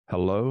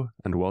Hello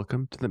and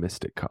welcome to the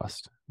Mystic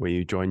Cast, where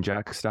you join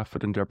Jack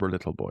Stafford and Deborah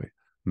Littleboy,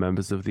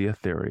 members of the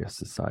Aetherius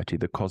Society,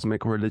 the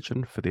cosmic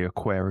religion for the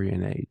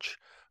Aquarian Age,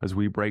 as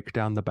we break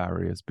down the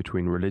barriers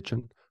between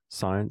religion,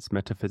 science,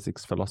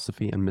 metaphysics,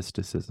 philosophy, and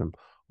mysticism,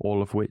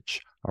 all of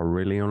which are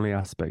really only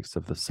aspects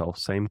of the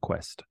self-same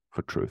quest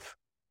for truth.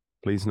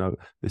 Please note,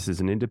 this is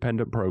an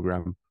independent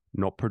program,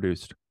 not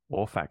produced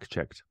or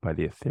fact-checked by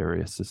the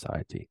Aetherius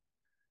Society.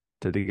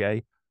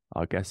 Today,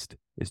 our guest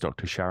is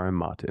Dr. Sharon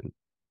Martin.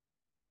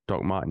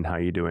 Doc Martin, how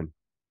are you doing?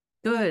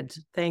 Good.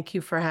 Thank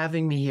you for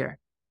having me here.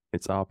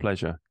 It's our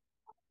pleasure.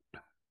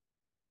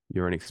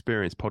 You're an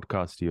experienced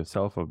podcaster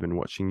yourself. I've been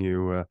watching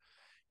you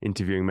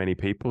interviewing many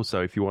people.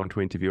 So if you want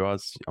to interview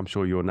us, I'm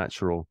sure your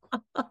natural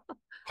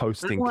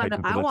hosting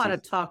capabilities. I want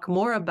to talk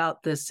more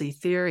about this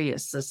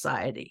Aetherius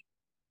Society.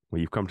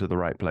 Well, you've come to the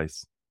right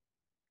place.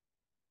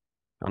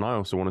 And I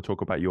also want to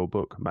talk about your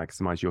book,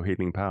 Maximize Your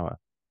Healing Power.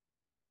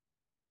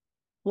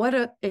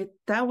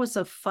 That was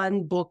a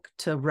fun book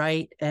to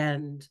write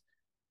and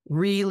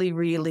really,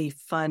 really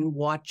fun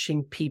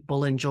watching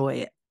people enjoy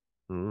it.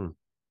 Mm.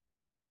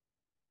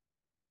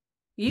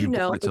 You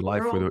know, brought it to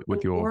life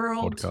with your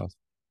podcast.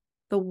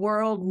 The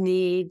world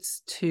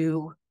needs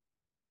to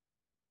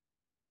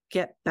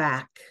get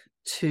back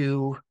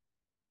to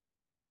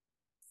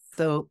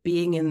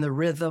being in the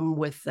rhythm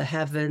with the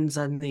heavens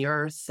and the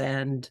earth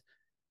and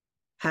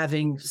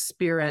having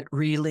spirit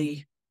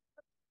really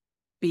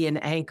be an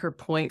anchor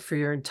point for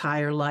your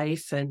entire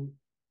life and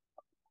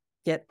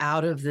get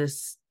out of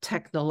this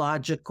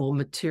technological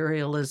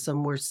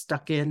materialism we're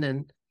stuck in.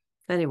 And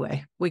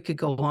anyway, we could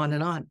go on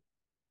and on.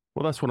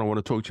 Well, that's what I want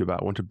to talk to you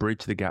about. I want to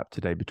bridge the gap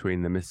today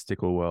between the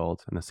mystical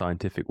world and the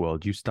scientific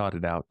world. You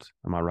started out,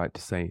 am I right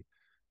to say,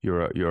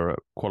 you're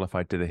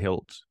qualified to the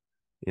hilt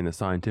in the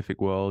scientific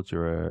world,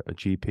 you're a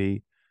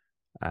GP.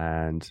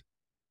 And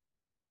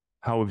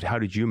how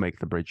did you make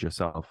the bridge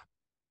yourself?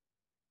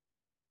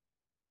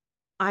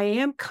 I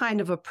am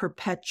kind of a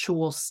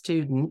perpetual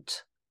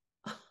student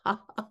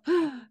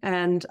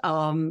and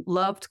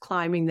loved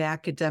climbing the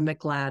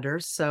academic ladder.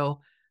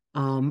 So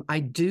I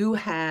do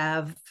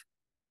have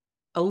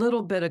a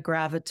little bit of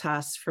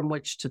gravitas from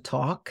which to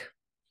talk.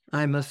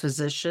 I'm a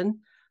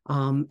physician,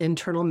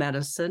 internal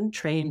medicine,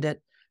 trained at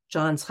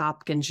Johns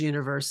Hopkins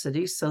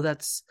University. So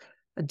that's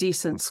a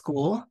decent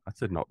school.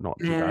 That's not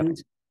too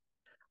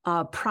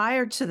bad.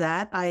 Prior to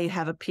that, I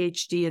have a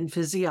PhD in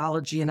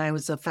physiology and I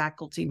was a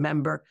faculty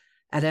member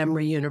at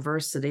Emory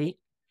University.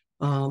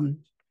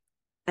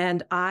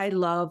 And I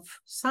love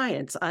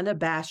science,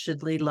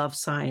 unabashedly love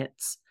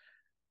science.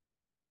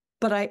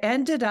 But I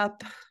ended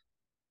up,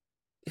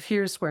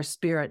 here's where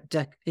spirit,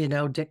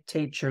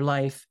 dictates your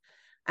life.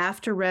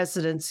 After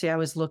residency, I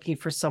was looking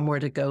for somewhere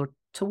to go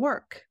to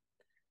work.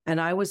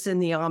 And I was in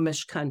the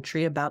Amish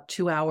country, about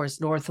 2 hours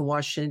north of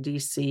Washington,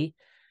 D.C.,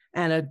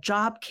 and a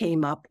job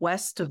came up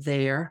west of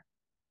there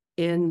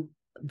in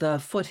the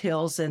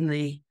foothills in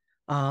the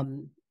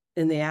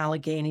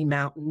Allegheny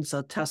Mountains,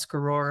 a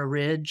Tuscarora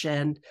Ridge,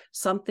 and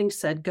something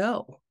said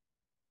go,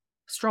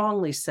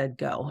 strongly said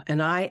go.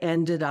 And I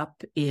ended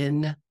up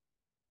in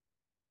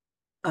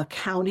a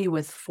county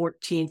with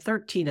 13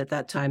 at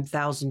that time,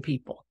 1,000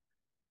 people.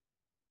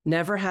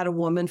 Never had a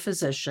woman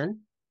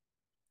physician,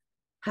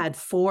 had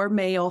 4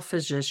 male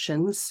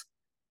physicians,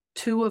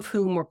 2 of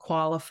whom were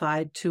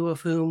qualified, 2 of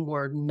whom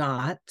were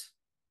not,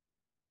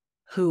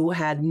 who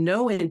had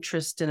no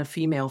interest in a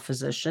female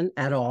physician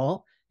at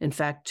all. In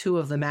fact, 2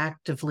 of them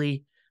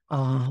actively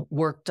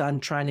worked on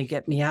trying to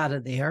get me out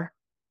of there.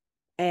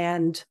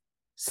 And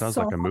sounds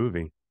like a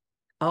movie.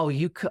 Oh,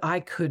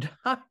 I could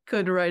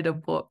write a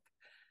book.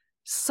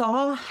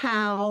 Saw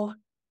how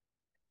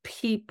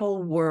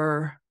people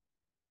were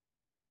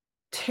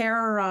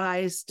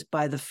terrorized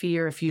by the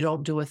fear if you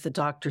don't do what the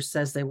doctor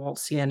says, they won't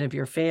see any of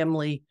your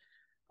family.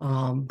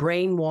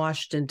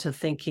 Brainwashed into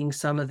thinking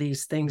some of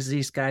these things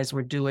these guys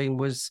were doing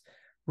was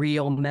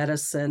real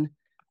medicine.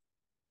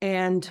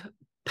 And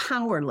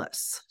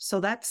powerless. So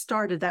that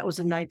was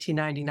in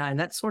 1999.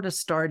 That sort of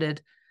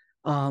started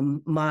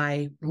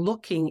my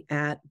looking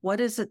at what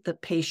is it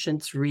that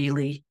patients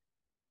really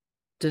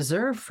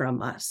deserve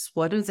from us?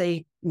 What do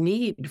they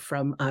need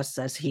from us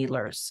as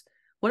healers?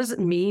 What does it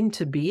mean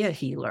to be a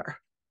healer?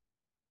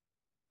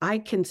 I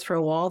can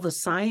throw all the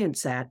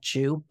science at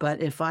you,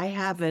 but if I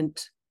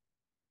haven't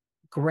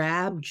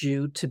grabbed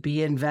you to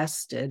be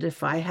invested,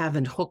 if I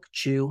haven't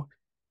hooked you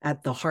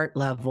at the heart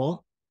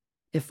level,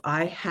 if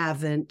I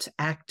haven't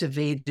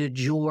activated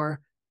your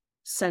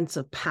sense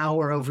of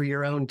power over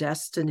your own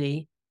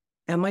destiny,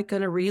 am I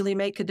going to really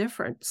make a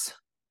difference?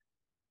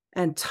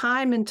 And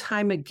time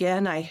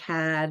again, I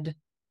had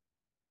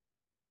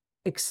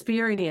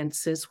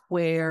experiences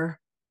where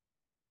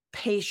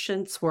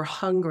patients were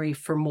hungry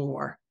for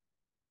more.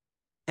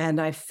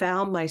 And I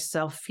found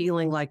myself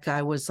feeling like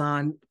I was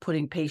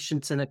putting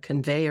patients in a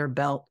conveyor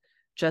belt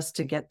just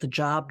to get the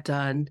job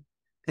done.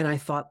 And I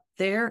thought,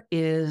 there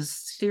is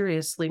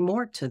seriously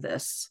more to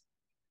this.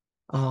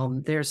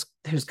 There's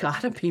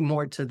got to be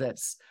more to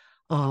this.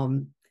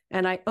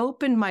 And I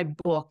opened my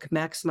book,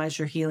 Maximize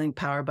Your Healing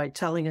Power, by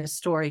telling a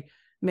story.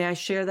 May I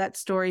share that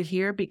story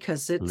here?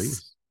 Because it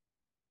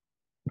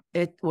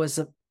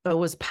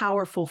was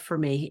powerful for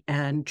me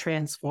and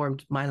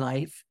transformed my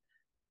life.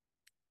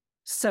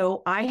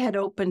 So I had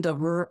opened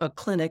a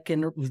clinic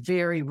in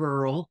very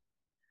rural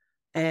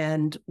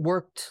and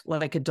worked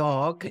like a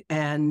dog.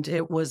 And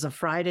it was a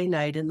Friday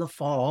night in the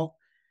fall.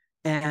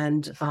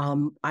 And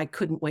I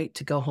couldn't wait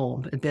to go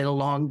home. It'd been a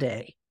long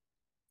day.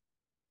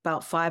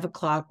 About 5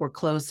 o'clock, we're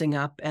closing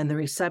up, and the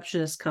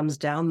receptionist comes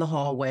down the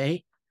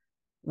hallway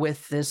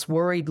with this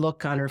worried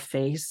look on her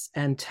face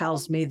and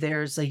tells me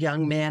there's a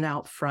young man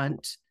out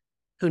front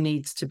who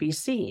needs to be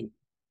seen.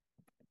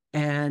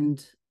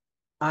 And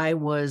I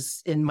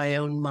was, in my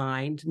own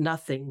mind,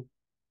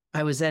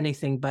 I was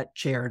anything but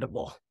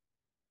charitable.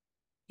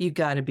 You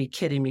got to be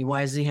kidding me.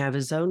 Why does he have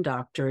his own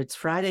doctor? It's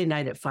Friday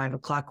night at 5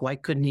 o'clock. Why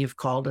couldn't he have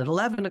called at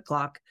 11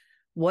 o'clock?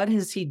 What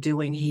is he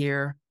doing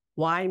here?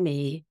 Why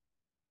me?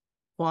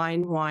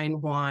 Whine,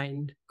 whine,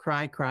 whine,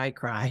 cry, cry,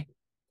 cry.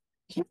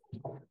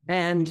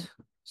 And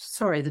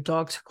sorry, the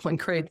dogs are going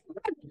crazy.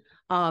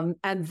 And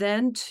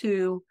then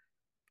to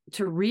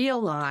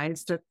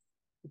realize that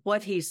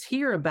what he's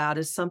here about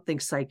is something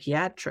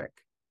psychiatric.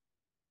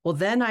 Well,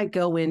 then I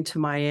go into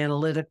my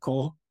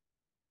analytical.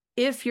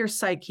 If you're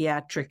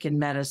psychiatric in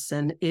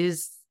medicine,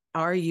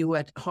 are you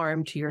at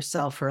harm to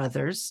yourself or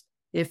others?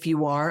 If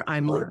you are,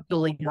 I'm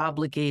legally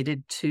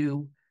obligated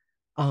to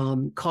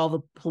call the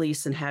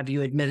police and have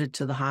you admitted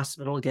to the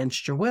hospital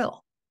against your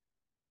will.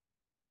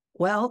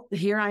 Well,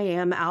 here I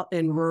am out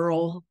in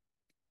rural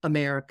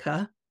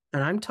America,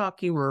 and I'm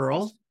talking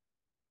rural.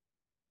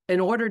 In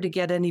order to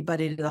get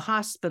anybody to the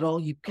hospital,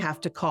 you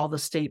have to call the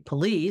state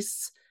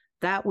police.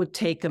 That would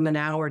take them an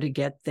hour to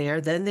get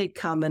there. Then they'd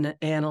come and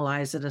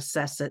analyze it,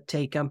 assess it,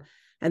 take them.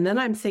 And then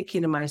I'm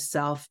thinking to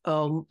myself,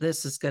 oh,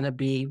 this is going to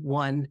be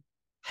one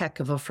heck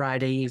of a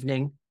Friday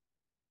evening.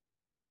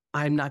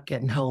 I'm not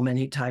getting home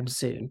anytime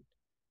soon.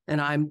 And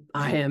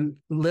I am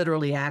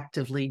literally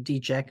actively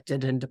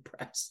dejected and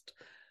depressed.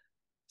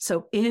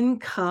 So in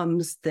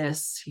comes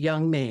this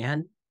young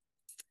man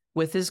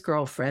with his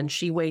girlfriend.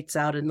 She waits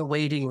out in the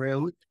waiting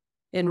room.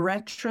 In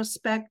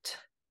retrospect,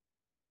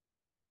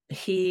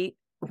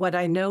 what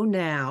I know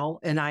now,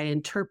 and I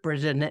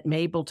interpret and am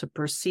able to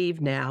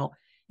perceive now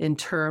in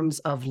terms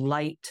of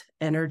light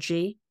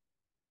energy,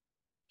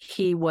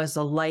 he was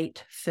a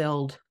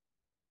light-filled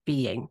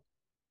being.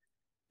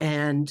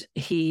 And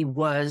he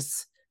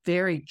was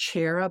very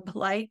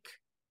cherub-like,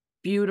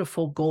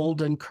 beautiful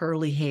golden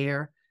curly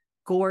hair,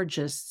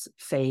 gorgeous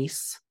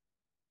face,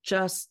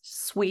 just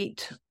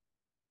sweet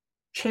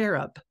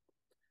cherub.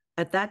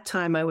 At that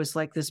time, I was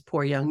like this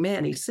poor young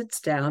man. He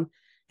sits down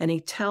and he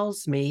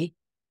tells me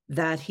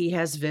that he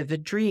has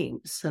vivid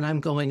dreams. And I'm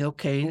going,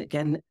 okay,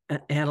 again,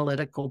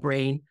 analytical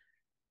brain.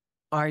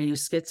 Are you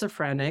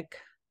schizophrenic?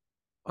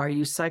 Are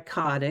you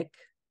psychotic?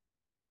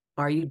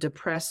 Are you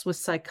depressed with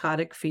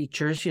psychotic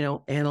features?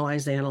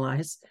 Analyze.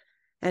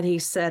 And he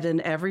said,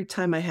 and every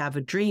time I have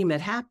a dream,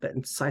 it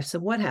happens. I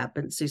said, what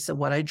happens? He said,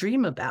 what I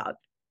dream about.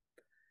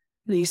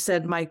 And he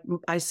said,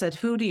 I said,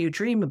 who do you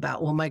dream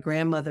about? Well, my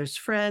grandmother's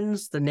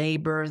friends, the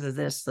neighbor, the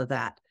this, the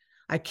that.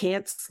 I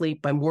can't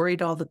sleep. I'm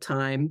worried all the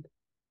time.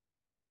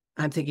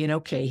 I'm thinking,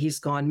 okay, he's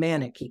gone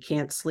manic. He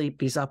can't sleep.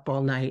 He's up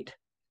all night.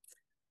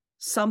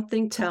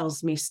 Something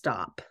tells me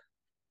stop.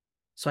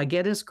 So I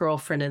get his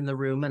girlfriend in the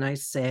room and I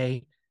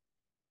say,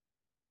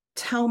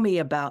 tell me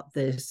about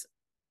this.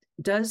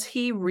 Does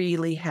he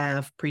really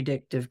have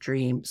predictive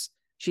dreams?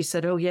 She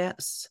said, oh,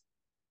 yes.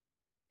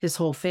 His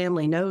whole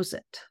family knows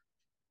it.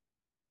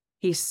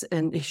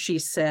 She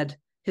said,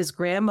 his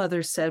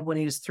grandmother said when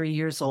he was 3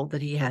 years old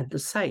that he had the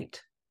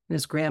sight. And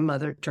his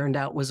grandmother turned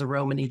out was a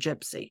Romany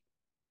gypsy.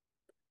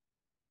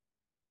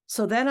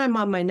 So then I'm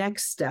on my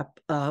next step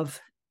of,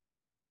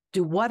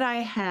 do what I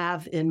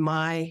have in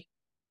my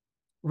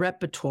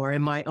repertoire,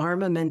 in my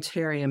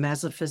armamentarium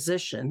as a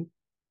physician,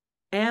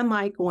 am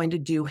I going to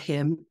do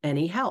him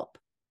any help?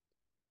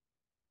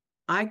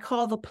 I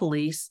call the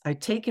police. I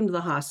take him to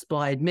the hospital.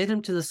 I admit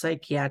him to the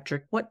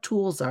psychiatric. What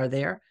tools are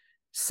there?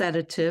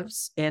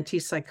 Sedatives,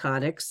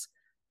 antipsychotics.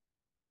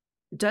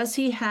 Does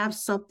he have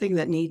something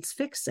that needs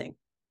fixing?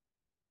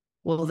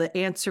 Well, the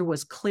answer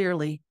was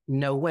clearly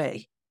no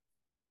way.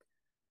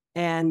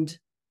 And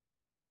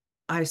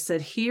I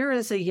said, here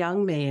is a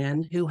young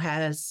man who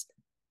has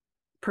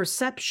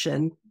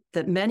perception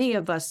that many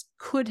of us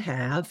could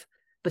have,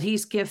 but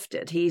he's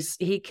gifted.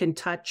 He can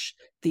touch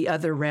the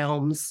other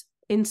realms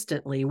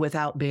instantly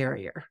without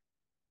barrier.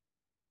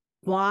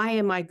 Why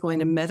am I going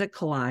to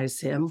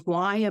medicalize him?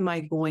 Why am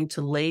I going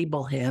to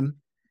label him?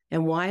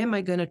 And why am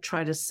I going to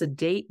try to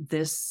sedate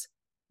this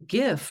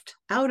gift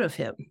out of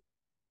him?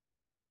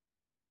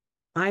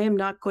 I am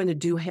not going to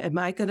do, am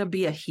I going to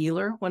be a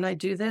healer when I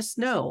do this?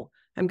 No,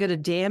 I'm going to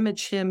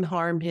damage him,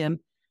 harm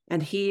him,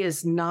 and he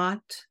is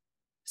not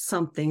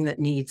something that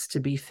needs to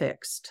be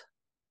fixed.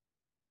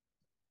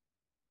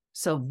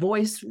 So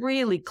voice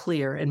really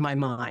clear in my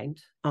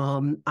mind.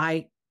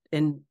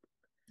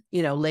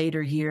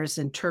 later years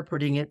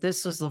interpreting it,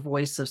 this was the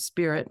voice of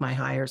spirit, my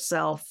higher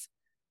self,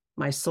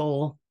 my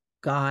soul,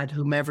 God,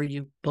 whomever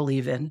you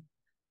believe in.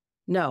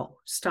 No,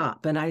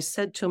 stop. And I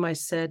said to him,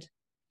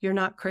 you're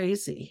not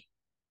crazy.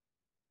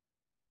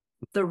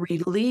 The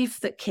relief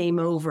that came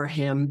over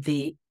him,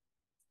 the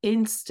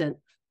instant,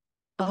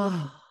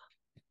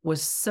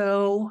 was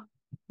so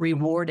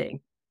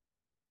rewarding.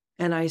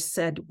 And I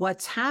said,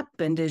 what's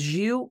happened is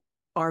you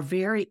are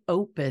very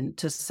open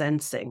to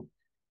sensing,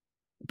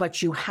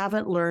 but you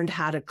haven't learned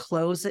how to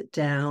close it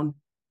down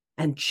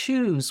and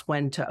choose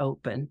when to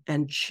open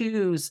and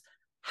choose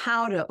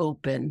how to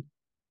open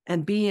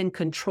and be in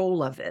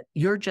control of it.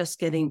 You're just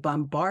getting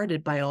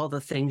bombarded by all the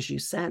things you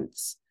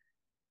sense.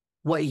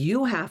 What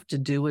you have to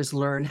do is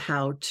learn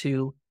how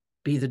to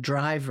be the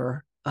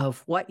driver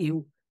of when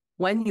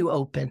you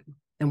open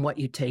and what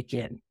you take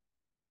in.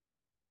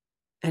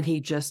 And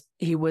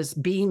he was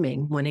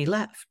beaming when he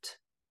left.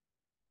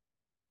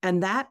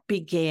 And that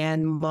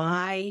began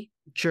my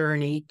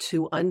journey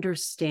to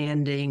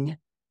understanding,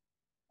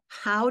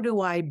 how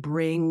do I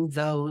bring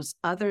those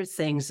other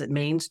things that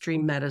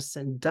mainstream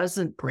medicine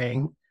doesn't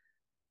bring,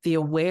 the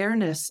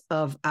awareness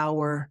of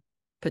our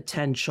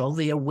potential,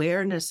 the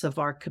awareness of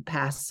our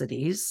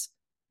capacities,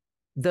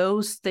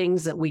 those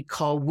things that we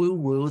call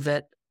woo-woo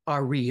that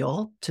are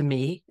real, to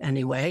me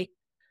anyway,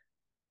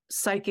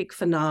 psychic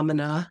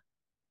phenomena,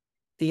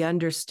 the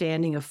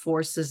understanding of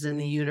forces in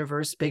the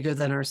universe bigger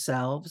than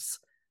ourselves.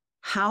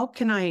 How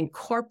can I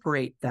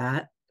incorporate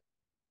that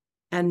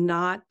and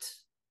not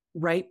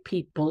write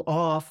people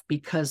off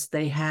because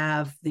they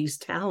have these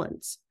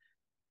talents?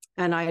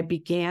 And I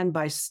began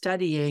by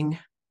studying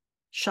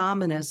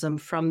shamanism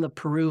from the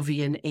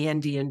Peruvian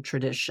Andean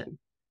tradition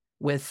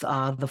with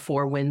the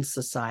Four Winds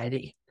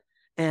Society,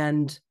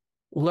 and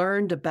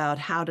learned about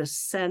how to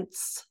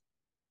sense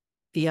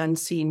the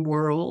unseen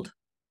world,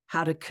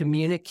 how to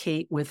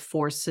communicate with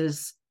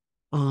forces,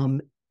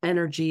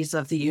 energies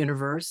of the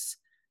universe,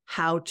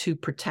 how to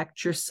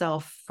protect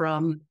yourself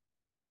from,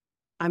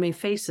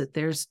 face it,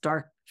 there's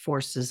dark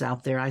forces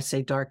out there. I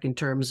say dark in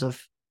terms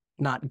of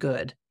not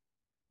good,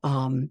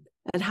 and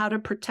how to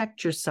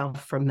protect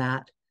yourself from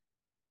that.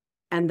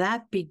 And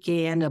that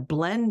began a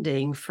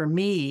blending for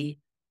me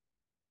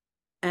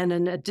and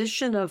an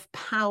addition of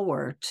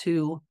power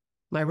to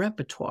my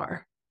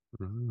repertoire.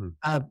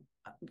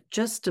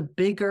 Just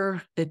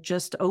it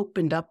just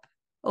opened up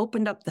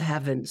the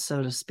heavens,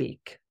 so to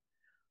speak.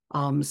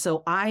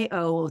 So I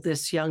owe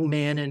this young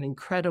man an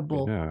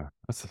incredible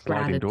that's a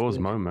sliding doors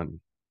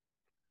moment.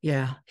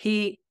 Yeah,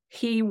 he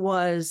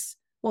was,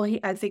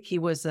 I think he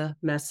was a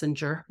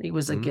messenger. He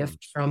was a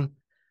gift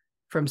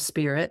from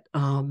spirit.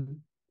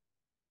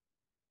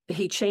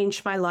 He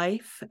changed my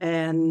life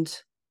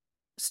and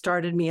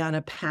started me on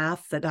a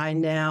path that I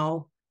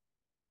now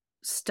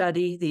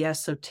study the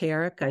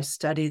esoteric. I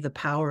study the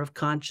power of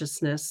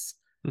consciousness.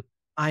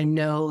 I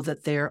know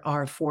that there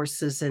are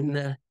forces in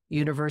the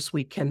universe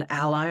we can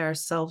ally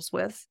ourselves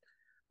with.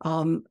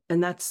 And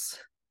that's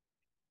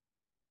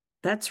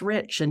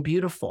rich and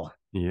beautiful.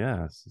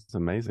 Yes, it's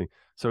amazing.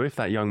 So if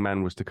that young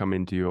man was to come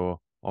into your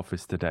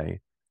office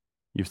today,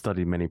 you've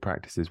studied many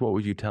practices, what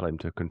would you tell him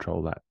to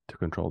control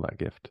that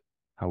gift?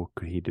 How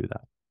could he do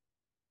that?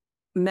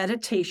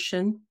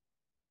 Meditation,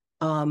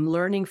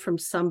 learning from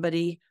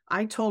somebody.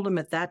 I told him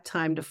at that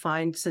time to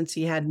find, since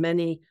he had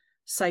many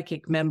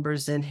psychic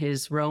members in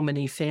his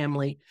Romani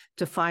family,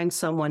 to find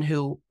someone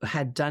who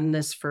had done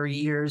this for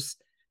years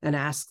and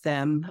ask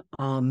them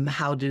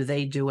how do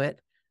they do it.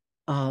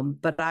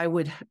 But I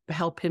would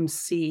help him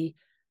see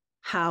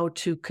how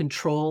to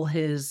control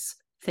his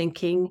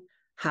thinking,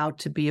 how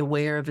to be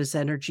aware of his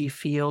energy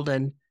field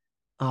and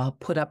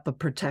put up a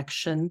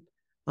protection,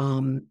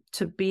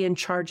 to be in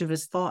charge of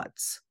his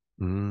thoughts,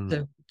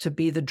 to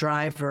be the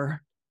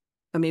driver.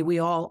 We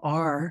all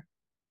are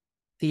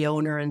the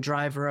owner and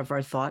driver of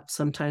our thoughts.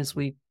 Sometimes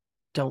we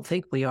don't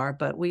think we are,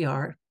 but we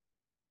are.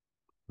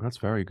 That's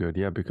very good.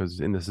 Yeah, because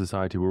in the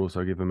society, we're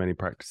also given many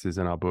practices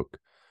in our book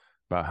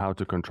about how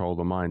to control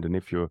the mind. And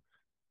if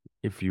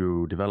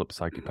you develop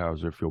psychic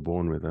powers, or if you're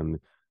born with them,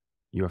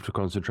 you have to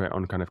concentrate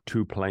on kind of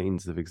two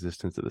planes of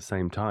existence at the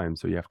same time.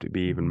 So you have to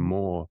be even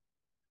more,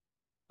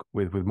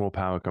 with more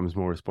power comes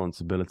more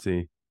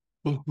responsibility.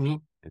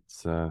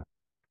 It's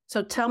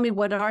So tell me,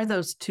 what are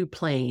those two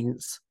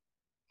planes?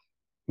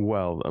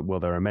 Well,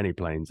 there are many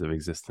planes of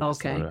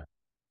existence. Okay.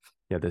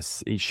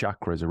 Each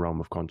chakra is a realm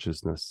of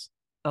consciousness.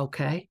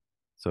 Okay.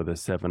 So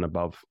there's 7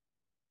 above.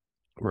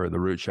 We're at the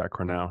root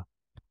chakra now.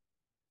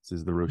 This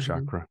is the root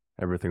chakra.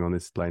 Everything on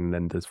this plane, and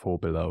then there's 4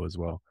 below as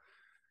well.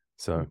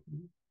 So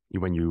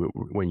when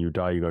you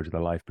die, you go to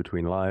the life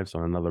between lives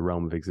on another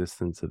realm of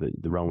existence, so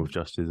the realm of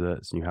just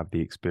desserts, and you have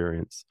the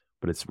experience.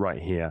 But it's right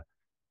here,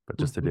 but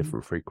just a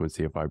different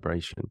frequency of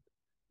vibration.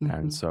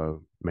 And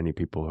so many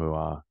people who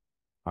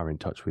are in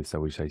touch with, so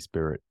we say,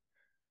 spirit,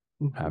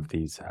 have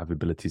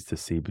abilities to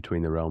see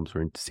between the realms,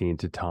 or see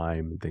into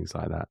time and things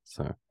like that.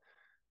 So,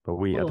 but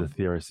we at the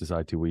Theorist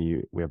Society,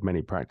 we have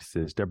many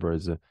practices. Deborah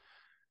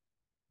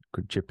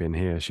could chip in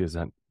here. She has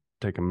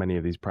taken many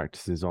of these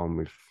practices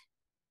on.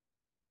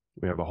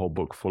 We have a whole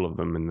book full of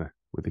them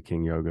with the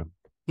King Yoga.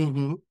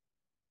 Mm-hmm.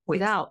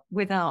 Without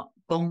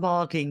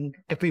bombarding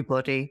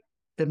everybody,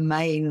 the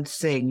main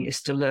thing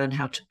is to learn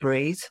how to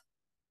breathe.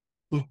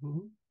 Mm-hmm.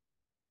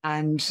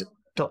 And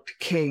Dr.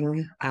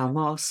 King, our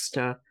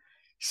master,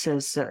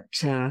 says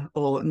that,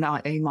 or no,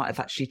 he might have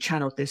actually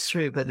channeled this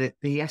through, but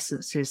the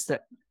essence is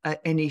that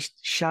any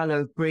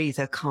shallow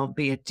breather can't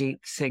be a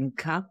deep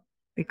thinker,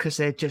 because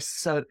they're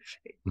just so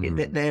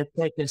they're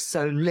just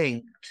so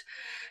linked.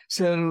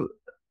 So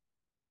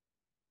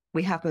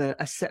we have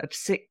a set of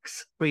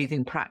 6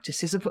 breathing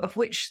practices, of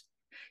which,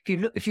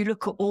 if you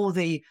look at all of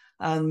the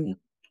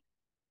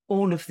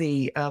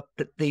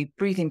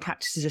breathing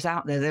practices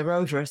out there, there are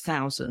over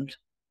 1,000.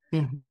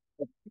 Mm-hmm.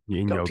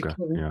 In Dr. yoga,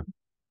 King,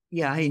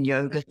 yeah, in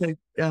yoga. So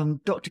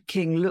Dr.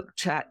 King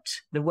looked at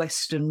the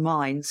Western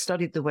mind,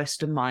 studied the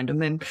Western mind,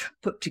 and then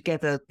put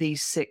together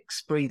these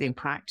 6 breathing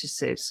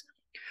practices,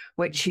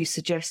 which he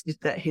suggested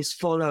that his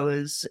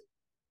followers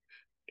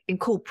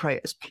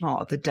incorporate as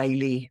part of the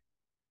daily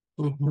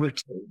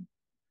routine.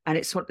 And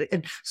it's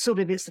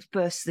it's the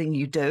first thing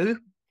you do,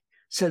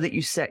 so that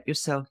you set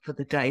yourself for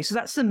the day. So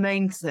that's the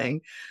main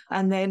thing.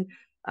 And then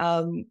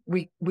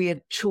we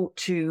had taught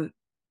to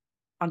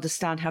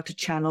understand how to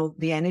channel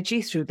the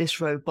energy through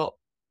this robot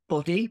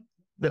body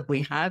that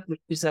we have,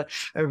 which is a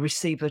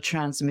receiver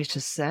transmitter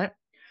set.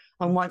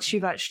 And once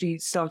you've actually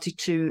started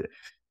to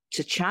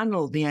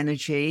channel the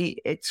energy,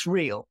 it's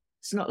real.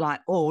 It's not like,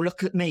 oh,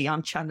 look at me,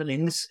 I'm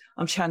channeling this,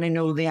 I'm channeling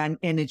all the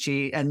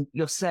energy, and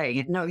you're saying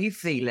it. No, you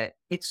feel it.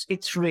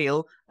 It's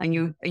real, and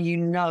you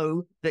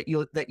know that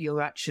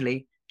you're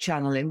actually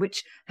channeling,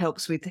 which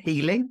helps with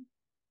healing.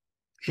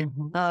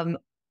 Mm-hmm.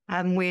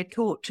 And we're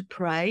taught to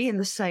pray in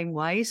the same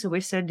way. So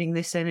we're sending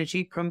this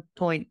energy from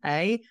point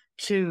A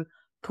to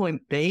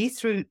point B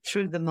through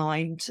the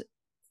mind,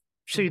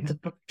 through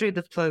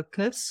the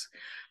focus,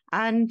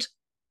 and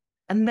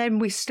then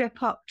we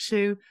step up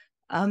to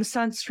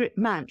Sanskrit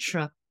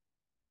mantra,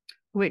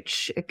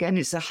 which again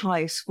is the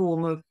highest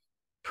form of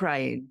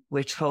praying,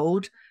 we're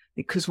told,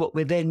 because what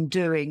we're then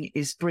doing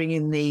is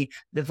bringing the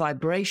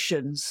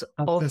vibrations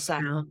of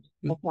that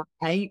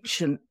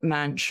ancient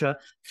mantra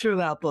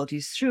through our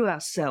bodies, through our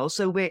cells.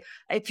 So we're,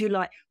 if you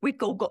like, we've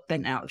all got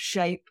bent out of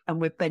shape, and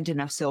we're bending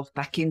ourselves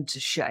back into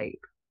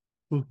shape.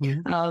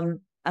 Mm-hmm.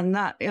 And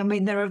that, I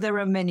mean, there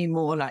are many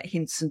more like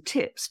hints and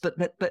tips, but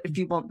if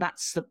you want,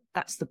 that's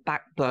the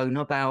backbone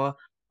of our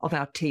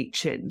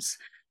teachings.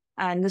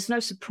 And there's no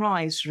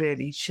surprise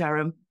really,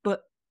 Sharon,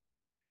 but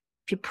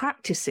if you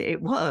practice it,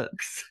 it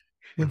works.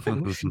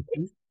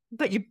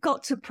 But you've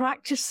got to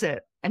practice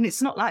it. And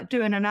it's not like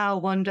doing an hour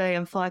one day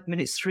and 5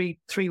 minutes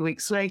three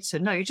weeks later.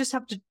 No, you just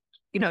have to,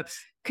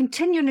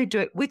 continually do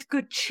it with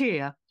good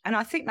cheer. And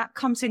I think that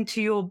comes into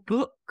your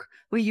book,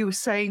 where you were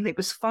saying that it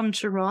was fun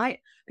to write,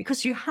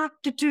 because you have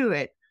to do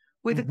it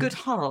with a good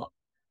heart,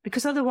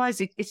 because otherwise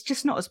it's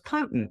just not as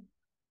potent.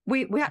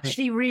 We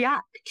actually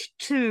react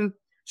to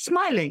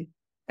smiling,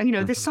 and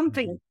there's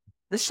something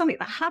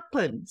that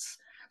happens.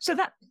 So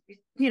that,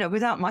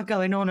 without my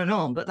going on and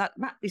on, but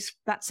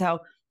that's our,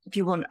 if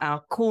you want,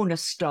 our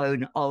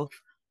cornerstone of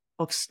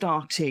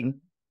starting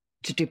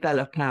to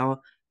develop our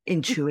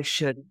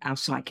intuition, our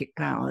psychic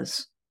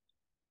powers.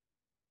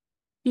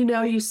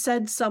 You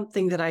said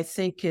something that I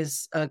think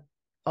is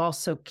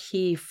also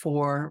key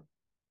for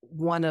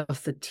one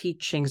of the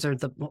teachings, or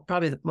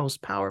probably the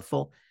most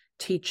powerful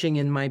teaching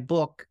in my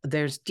book.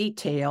 There's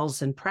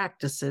details and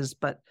practices,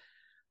 but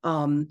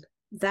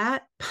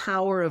that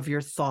power of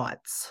your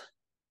thoughts,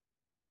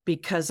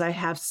 because I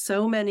have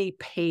so many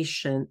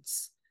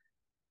patients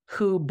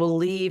who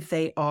believe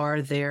they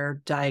are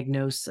their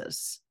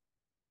diagnosis,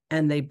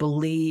 and they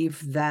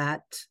believe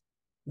that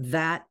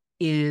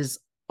is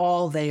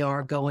all they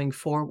are going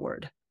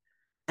forward.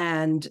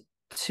 And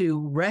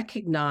to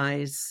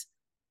recognize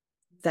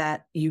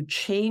that you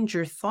change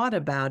your thought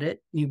about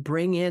it, you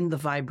bring in the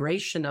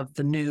vibration of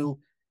the new,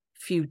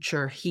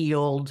 future,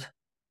 healed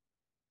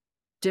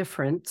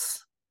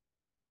difference,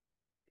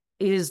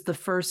 is the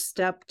first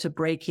step to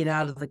breaking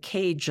out of the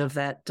cage of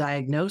that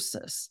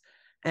diagnosis.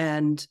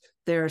 And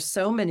there are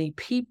so many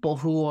people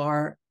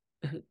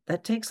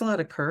that takes a lot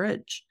of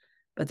courage,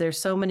 but there's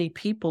so many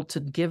people to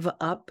give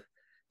up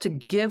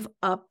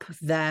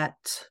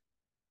that,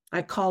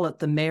 I call it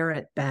the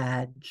merit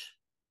badge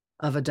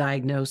of a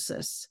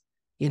diagnosis.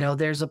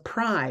 There's a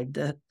pride,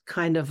 that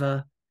kind of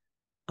I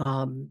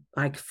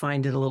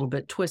find it a little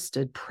bit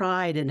twisted,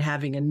 pride in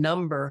having a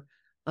number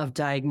of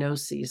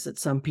diagnoses that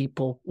some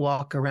people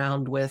walk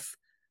around with,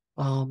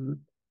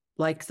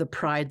 like the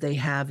pride they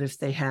have if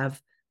they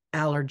have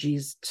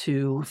allergies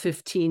to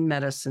 15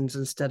 medicines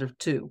instead of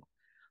 2.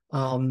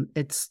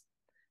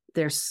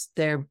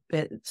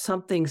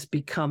 Something's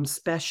become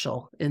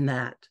special in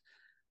that.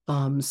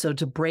 So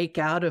to break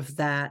out of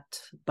that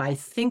by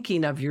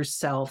thinking of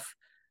yourself,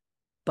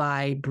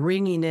 by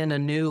bringing in a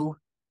new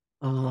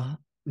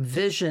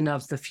vision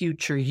of the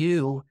future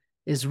you,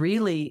 is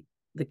really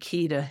the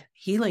key to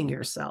healing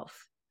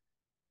yourself.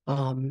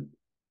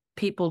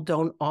 People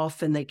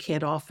they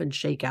can't often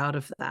shake out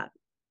of that.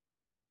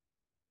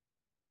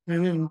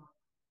 Mm-hmm.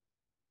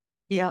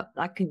 Yeah,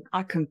 I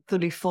can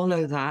fully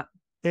follow that.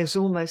 There's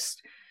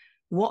almost,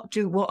 what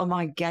am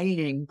I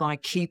gaining by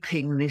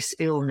keeping this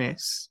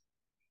illness?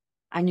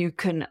 And you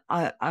can,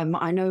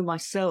 I know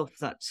myself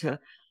that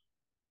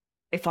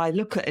if I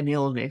look at an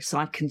illness,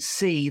 I can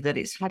see that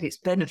it's had its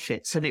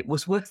benefits, and it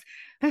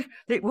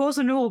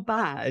wasn't all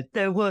bad.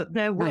 There were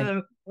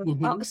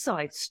Right.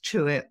 upsides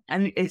to it,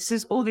 and it's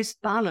just all this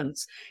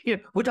balance.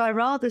 Would I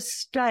rather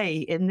stay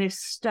in this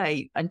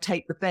state and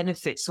take the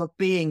benefits of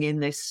being in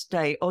this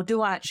state, or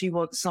do I actually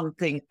want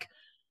something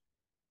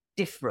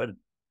different?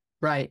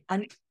 Right.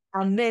 And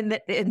then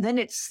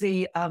it's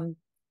the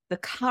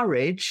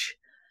courage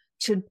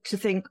to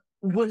think,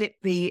 will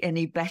it be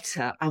any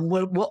better? And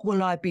what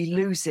will I be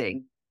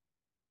losing?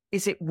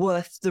 Is it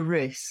worth the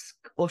risk,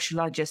 or should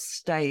I just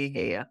stay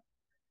here?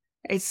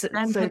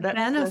 The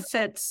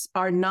benefits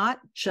are not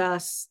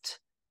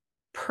just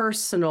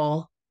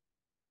personal.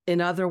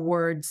 In other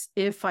words,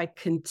 if I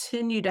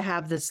continue to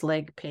have this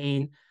leg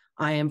pain,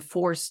 I am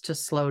forced to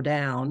slow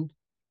down.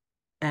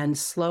 And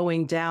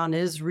slowing down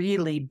has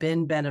really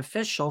been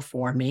beneficial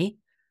for me.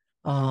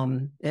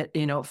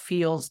 It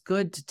feels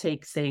good to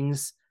take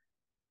things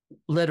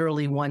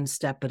literally one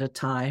step at a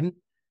time.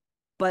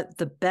 But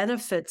the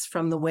benefits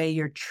from the way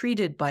you're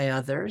treated by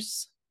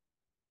others,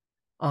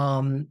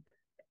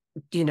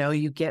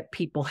 you get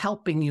people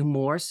helping you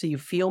more, so you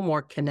feel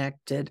more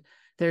connected.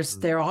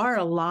 There are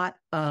a lot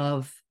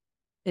of,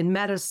 in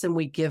medicine,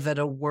 we give it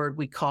a word,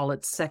 we call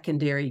it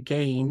secondary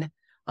gain,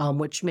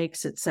 which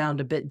makes it sound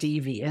a bit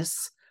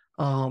devious.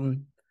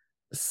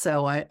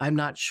 So I'm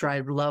not sure I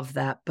love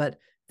that, but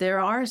there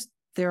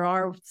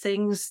are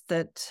things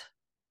that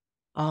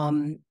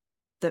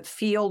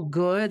feel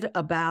good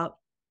about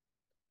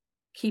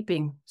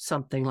keeping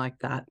something like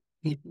that.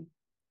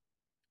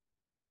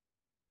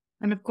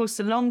 And of course,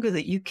 the longer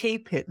that you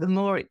keep it, the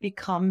more it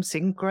becomes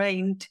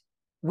ingrained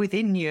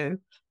within you,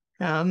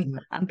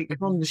 and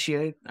becomes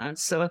you. And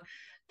so I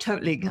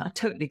totally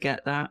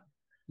get that.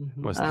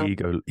 Well, it's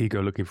the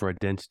ego looking for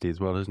identity as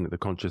well, isn't it? The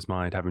conscious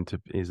mind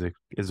is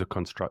a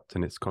construct,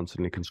 and it's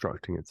constantly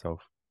constructing itself.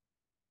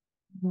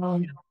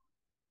 When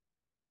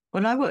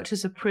I worked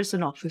as a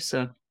prison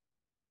officer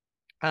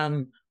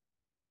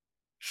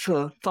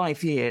for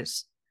 5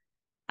 years,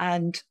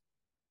 and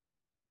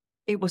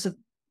it was a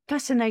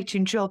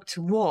fascinating job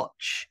to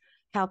watch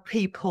how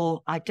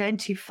people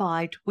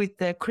identified with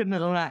their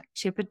criminal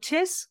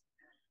activities.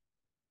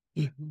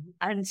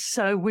 And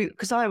so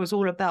because I was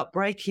all about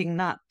breaking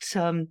that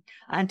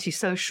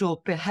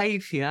antisocial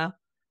behavior.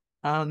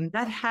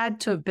 That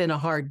had to have been a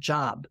hard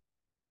job.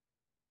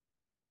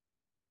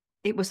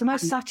 It was the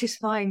most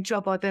satisfying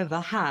job I've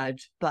ever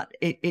had, but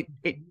it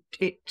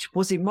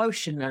was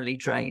emotionally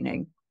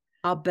draining.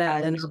 I'll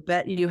bet, and I'll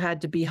bet you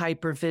had to be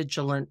hyper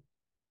vigilant.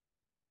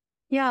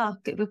 Yeah,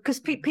 because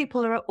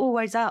people are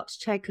always out to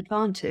take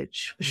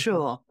advantage, for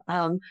sure.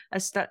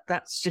 As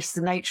that's just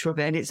the nature of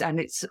it, and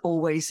it's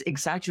always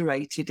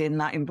exaggerated in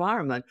that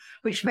environment,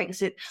 which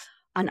makes it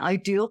an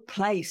ideal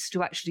place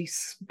to actually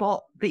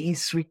spot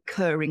these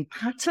recurring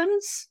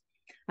patterns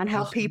and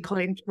how people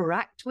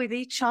interact with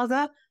each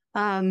other.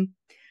 And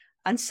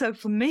so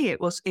for me, it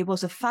was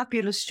a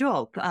fabulous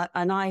job,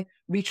 and I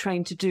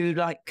retrained to do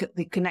like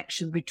the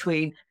connection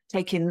between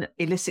taking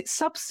illicit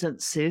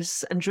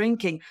substances and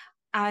drinking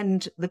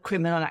and the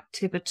criminal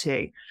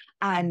activity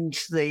and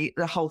the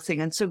whole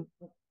thing. And so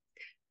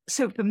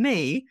for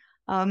me,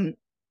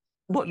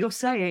 what you're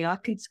saying,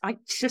 I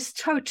just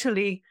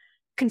totally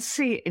can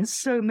see it in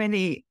so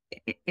many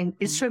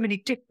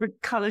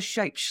different colors,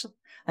 shapes,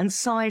 and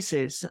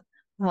sizes.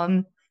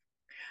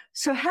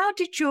 So how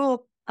did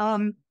your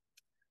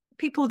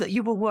people that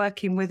you were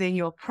working with in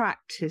your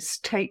practice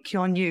take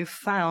your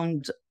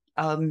newfound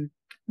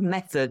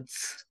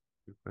methods?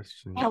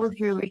 How have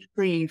you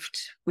retrieved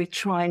with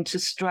trying to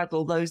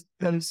straddle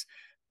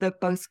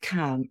both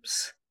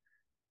camps?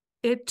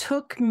 It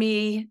took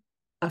me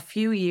a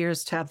few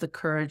years to have the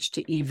courage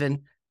to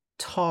even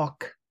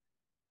talk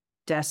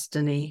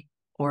destiny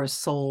or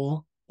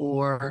soul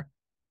or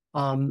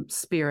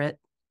spirit.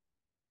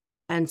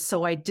 And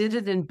so I did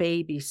it in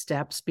baby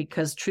steps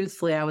because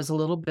truthfully, I was a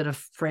little bit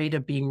afraid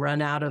of being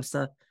run out of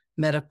the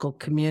medical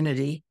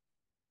community.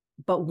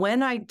 But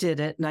when I did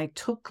it and I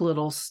took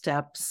little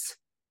steps,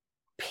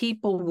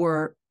 people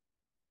were,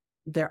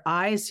 their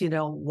eyes,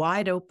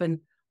 wide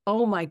open.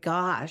 Oh my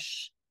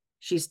gosh,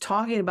 she's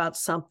talking about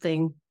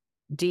something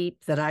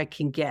deep that I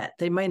can get.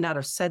 They might not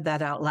have said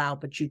that out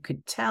loud, but you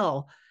could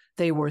tell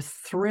they were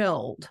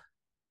thrilled.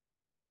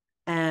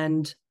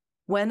 And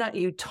when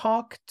you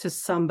talk to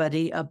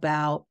somebody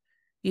about,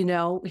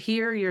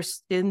 here you're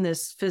in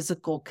this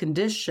physical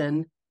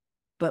condition,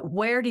 but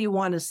where do you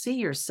want to see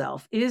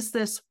yourself? Is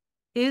this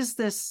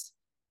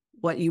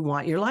what you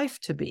want your life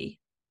to be?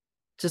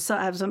 To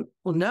have some,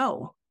 well,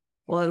 no.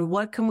 Well, and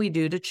what can we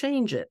do to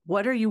change it?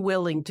 What are you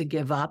willing to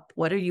give up?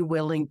 What are you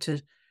willing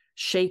to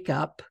shake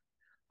up?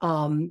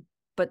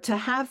 But to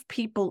have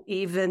people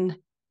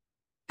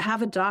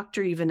have a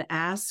doctor even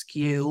ask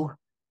you,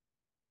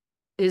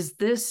 is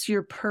this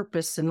your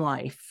purpose in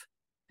life?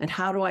 And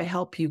how do I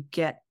help you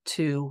get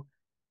to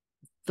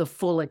the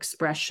full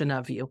expression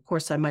of you. Of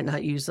course, I might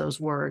not use those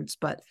words,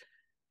 but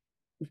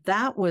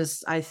that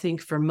was, I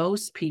think, for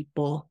most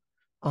people,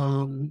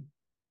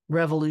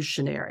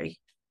 revolutionary,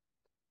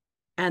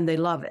 and they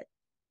love it.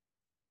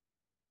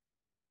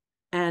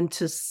 And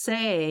to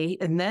say,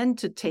 and then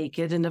to take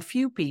it, and a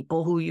few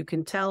people who you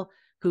can tell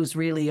who's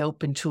really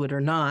open to it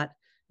or not,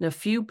 and a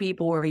few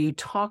people where you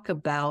talk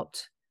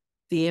about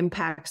the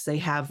impacts they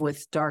have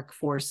with dark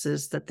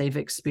forces that they've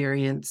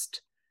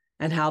experienced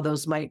and how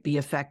those might be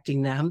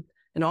affecting them.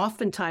 And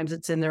oftentimes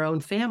it's in their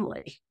own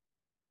family,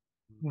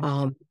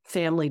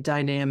 family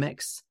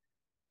dynamics,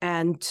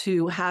 and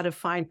to how to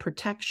find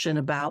protection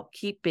about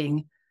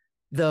keeping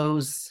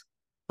those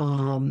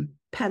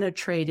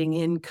penetrating,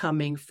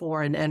 incoming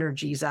foreign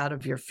energies out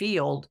of your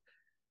field,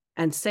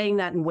 and saying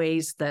that in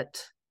ways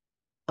that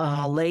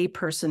a lay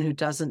person who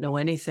doesn't know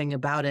anything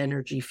about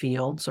energy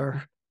fields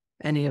or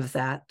any of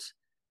that,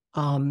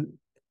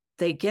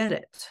 they get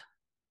it.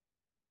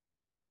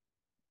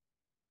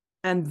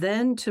 And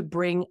then to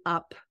bring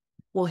up,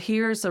 well,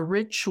 here's a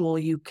ritual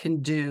you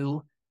can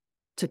do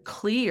to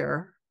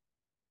clear,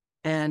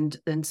 and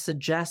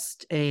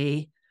suggest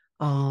a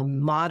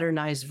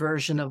modernized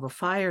version of a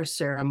fire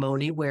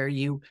ceremony where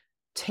you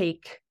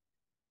take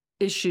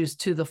issues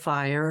to the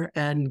fire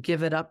and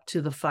give it up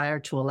to the fire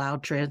to allow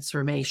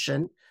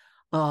transformation.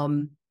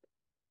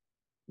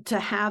 To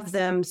have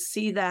them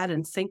see that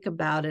and think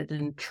about it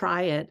and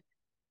try it,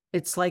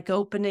 it's like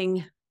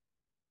opening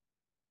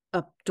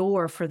a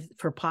door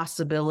for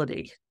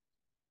possibility,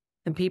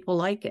 and people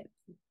like it.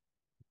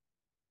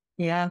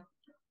 Yeah,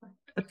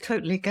 I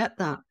totally get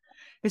that.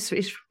 It's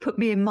put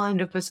me in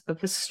mind of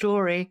a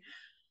story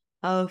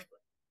of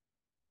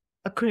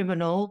a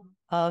criminal,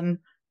 and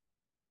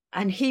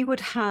he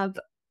would have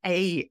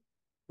a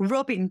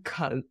robbing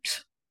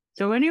coat.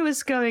 So when he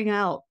was going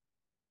out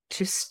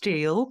to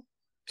steal,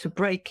 to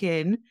break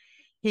in,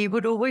 he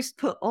would always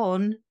put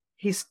on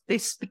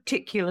this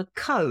particular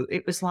coat.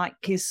 It was like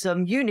his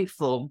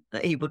uniform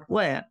that he would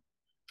wear.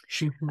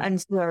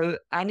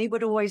 And he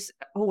would always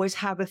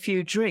have a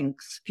few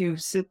drinks, two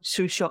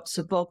shots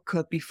of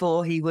vodka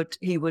before he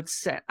would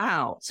set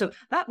out. So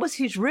that was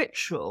his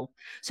ritual.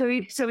 So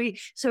he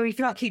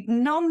like he'd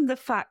numb the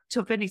fact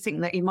of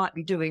anything that he might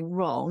be doing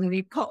wrong, and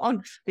he put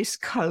on this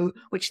coat,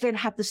 which then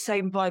had the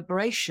same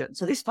vibration.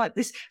 So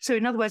so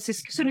in other words,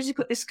 as soon as he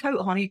put this coat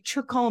on, he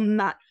took on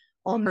that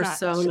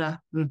persona.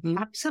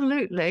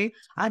 Absolutely.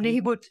 And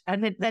he would,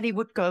 and then he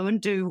would go and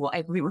do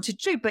whatever he wanted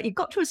to do. But he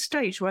got to a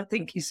stage where I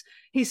think his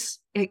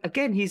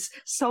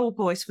soul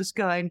voice was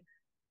going,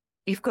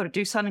 "You've got to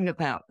do something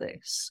about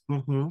this."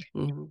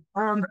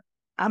 And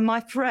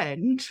my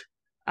friend,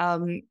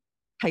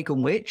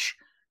 Pagan Witch,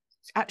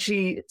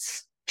 actually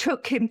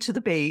took him to the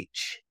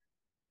beach,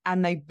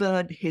 and they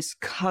burned his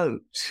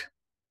coat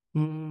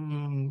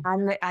and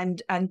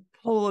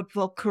poured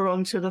vodka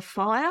onto the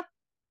fire.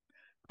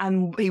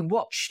 And he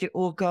watched it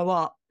all go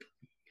up.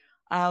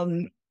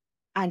 And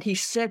he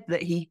said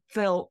that he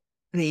felt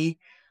a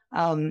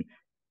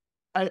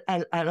lightness.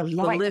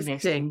 The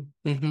lifting.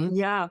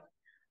 Yeah.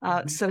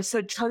 So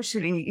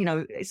totally,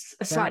 it's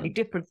a slightly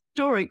different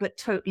story, but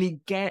totally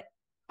get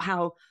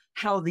how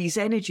these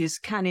energies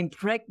can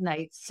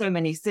impregnate so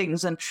many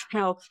things, and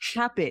how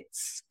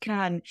habits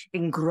can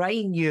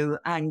ingrain you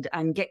and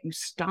get you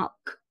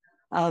stuck.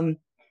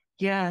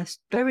 Yeah, it's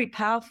very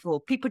powerful.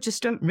 People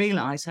just don't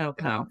realize how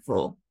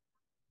powerful.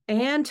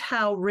 And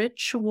how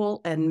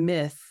ritual and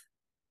myth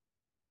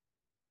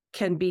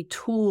can be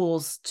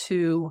tools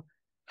to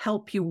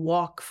help you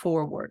walk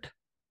forward.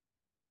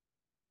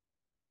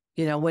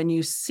 When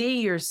you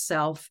see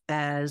yourself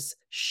as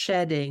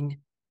shedding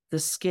the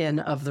skin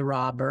of the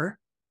robber,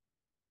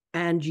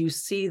 and you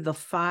see the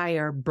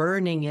fire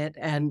burning it,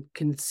 and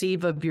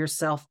conceive of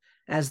yourself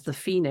as the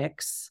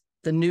phoenix,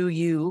 the new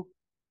you,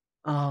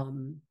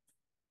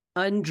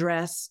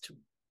 undressed,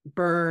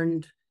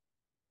 burned,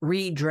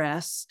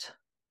 redressed,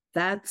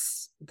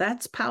 that's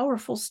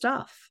powerful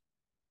stuff.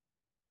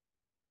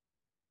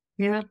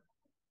 Yeah.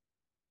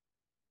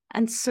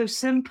 And so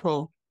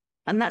simple.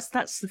 And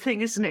that's the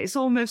thing, isn't it? It's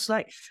almost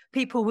like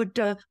people would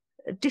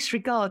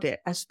disregard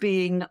it as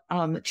being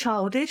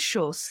childish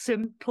or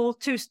simple.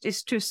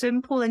 It's too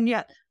simple. And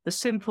yet the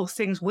simple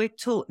things we're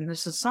taught in the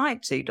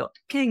society, Dr.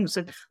 King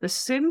said, the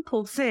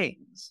simple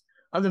things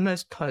are the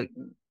most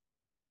potent.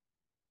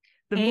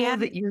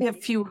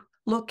 If you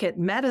look at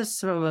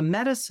medicine from a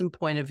medicine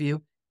point of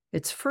view,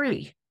 it's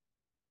free.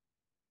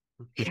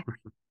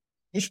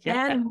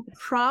 And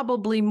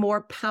probably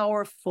more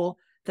powerful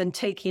than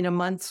taking a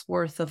month's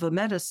worth of a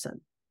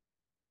medicine.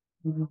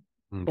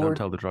 Don't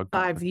tell the drug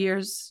company. 5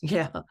 years.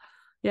 Yeah.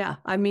 Yeah.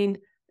 I mean,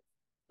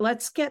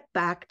 let's get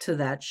back to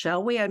that,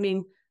 shall we? I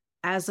mean,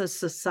 as a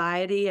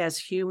society, as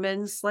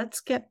humans,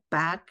 let's get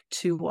back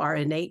to our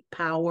innate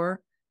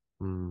power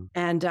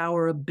and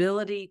our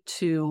ability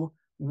to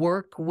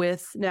work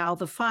with now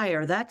the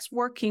fire. That's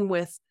working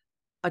with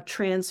a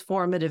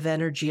transformative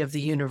energy of the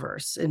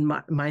universe in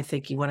my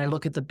thinking. When I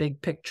look at the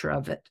big picture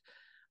of it,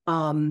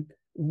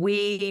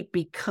 we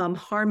become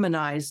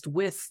harmonized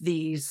with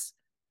these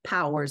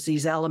powers,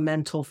 these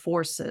elemental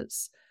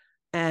forces,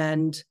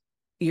 and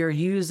you're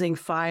using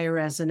fire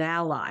as an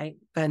ally,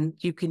 and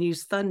you can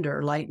use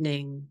thunder,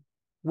 lightning,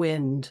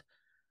 wind,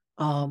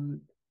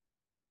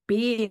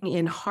 being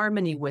in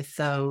harmony with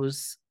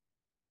those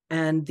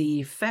and the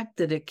effect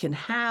that it can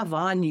have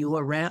on you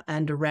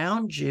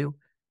around you.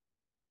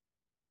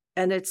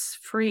 And it's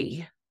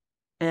free,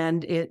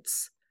 and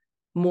it's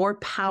more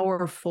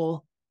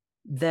powerful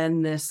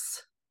than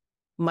this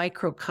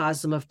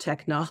microcosm of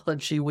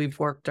technology we've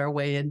worked our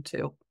way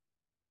into.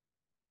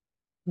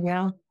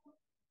 Yeah.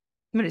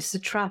 I mean, it's the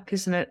trap,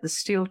 isn't it? The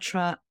steel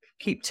trap.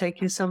 Keep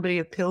taking somebody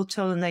a pill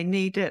till and they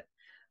need it.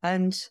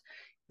 And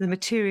the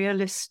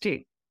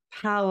materialistic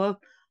power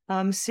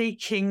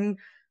seeking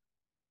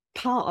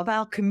part of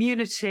our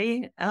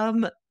community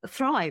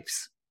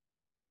thrives.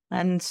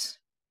 And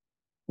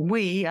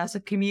we as a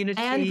community...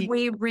 And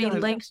we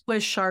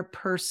relinquish our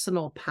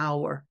personal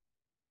power.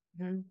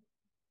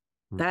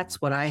 Mm-hmm.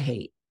 That's what I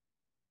hate.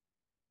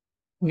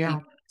 Yeah.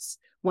 Because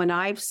when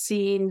I've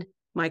seen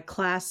my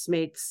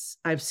classmates,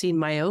 I've seen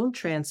my own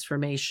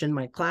transformation,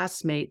 my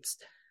classmates,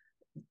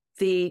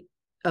 the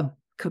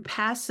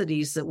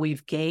capacities that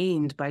we've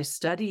gained by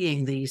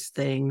studying these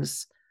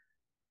things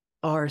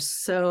are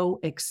so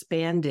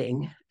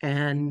expanding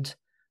and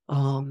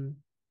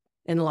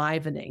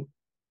enlivening.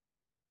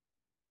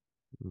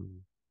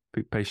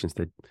 Patients,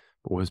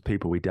 or as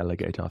people, we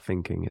delegate our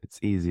thinking. It's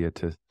easier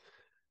to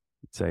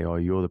say, oh,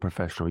 you're the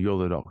professional, you're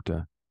the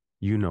doctor,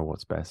 you know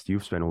what's best.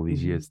 You've spent all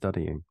these years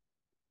studying.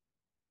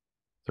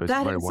 So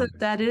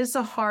that is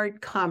a hard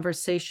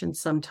conversation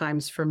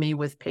sometimes for me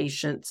with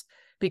patients,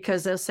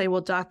 because they'll say,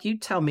 well, doc, you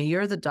tell me,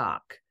 you're the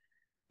doc.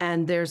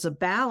 And there's a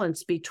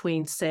balance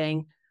between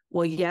saying,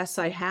 well, yes,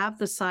 I have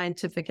the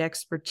scientific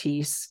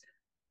expertise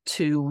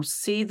to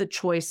see the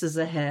choices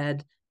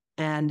ahead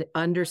and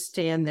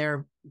understand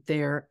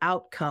their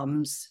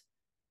outcomes.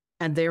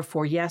 And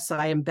therefore, yes,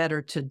 I am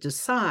better to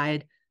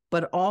decide,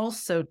 but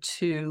also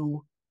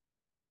to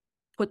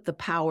put the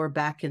power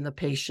back in the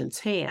patient's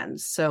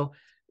hands. So,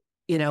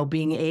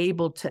 being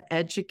able to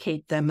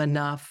educate them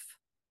enough.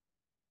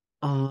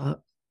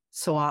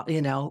 So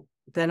I'll,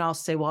 then I'll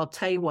say, well, I'll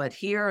tell you what,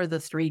 here are the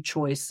 3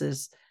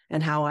 choices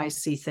and how I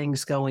see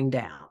things going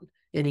down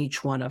in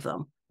each one of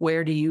them.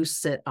 Where do you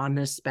sit on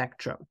this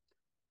spectrum?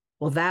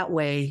 Well, that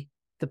way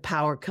the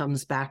power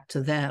comes back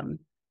to them.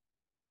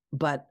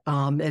 But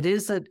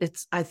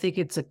I think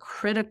it's a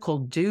critical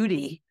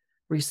duty,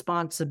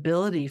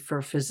 responsibility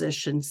for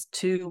physicians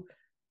to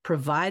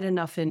provide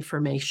enough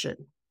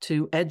information,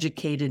 to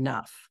educate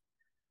enough.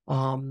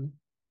 And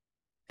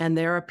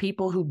there are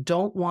people who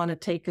don't want to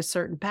take a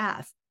certain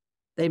path.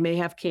 They may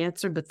have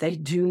cancer, but they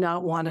do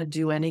not want to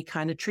do any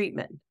kind of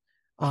treatment.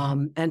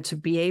 And to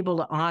be able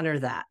to honor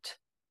that,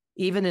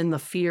 even in the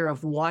fear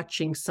of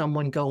watching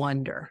someone go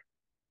under,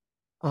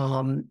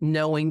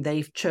 knowing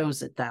they've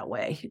chose it that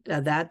way,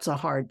 that's a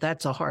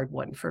hard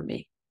one for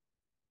me.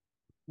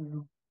 I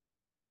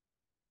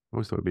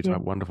always thought it'd be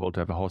wonderful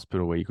to have a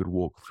hospital where you could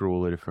walk through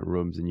all the different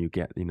rooms and you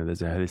get,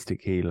 there's a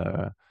holistic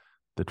healer,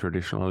 the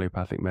traditional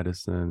allopathic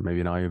medicine,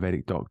 maybe an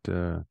Ayurvedic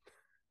doctor,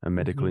 a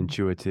medical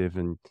intuitive.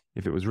 And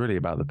if it was really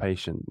about the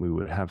patient, we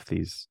would have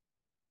these,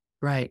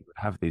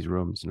 have these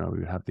rooms, we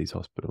would have these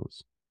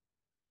hospitals.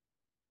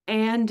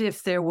 And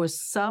if there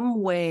was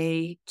some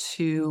way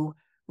to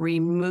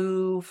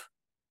remove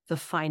the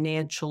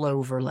financial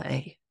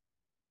overlay,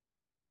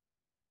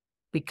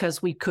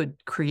 because we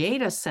could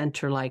create a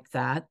center like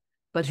that,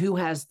 but who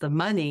has the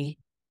money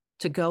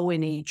to go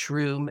in each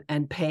room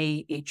and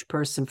pay each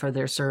person for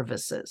their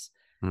services?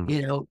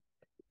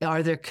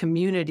 Are there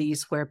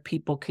communities where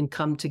people can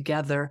come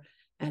together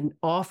and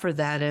offer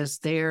that as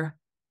their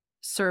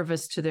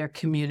service to their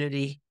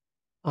community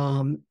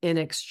in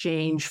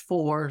exchange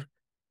for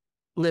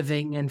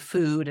living and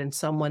food and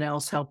someone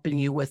else helping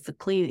you with the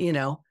clean,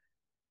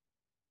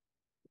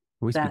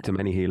 We speak to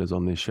many healers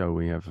on this show.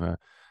 We have,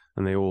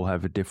 and they all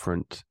have a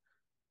different,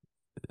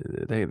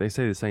 they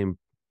say the same,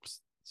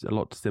 a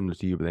lot similar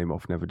to you, but they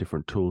often have a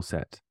different tool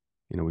set.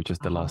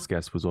 The last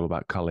guest was all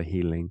about color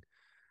healing.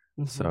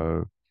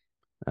 So,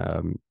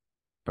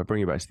 but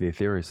bringing it back to the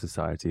Aetherius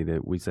Society,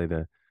 that we say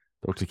that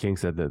Dr. King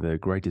said that the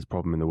greatest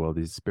problem in the world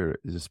is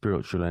a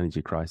spiritual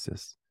energy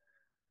crisis.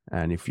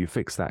 And if you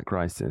fix that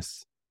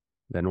crisis,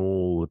 then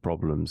all the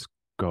problems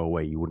go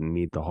away. You wouldn't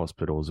need the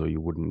hospitals, or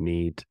you wouldn't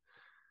need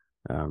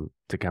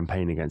to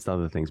campaign against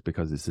other things,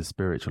 because it's a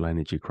spiritual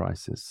energy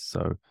crisis.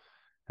 So,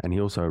 and he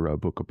also wrote a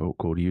book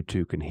called You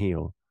Too Can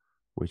Heal,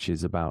 which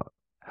is about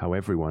how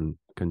everyone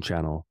can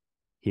channel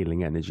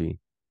healing energy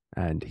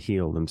and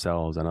heal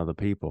themselves and other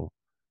people.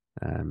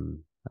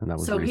 And that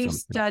was so really he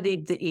something.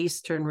 Studied the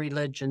Eastern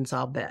religions,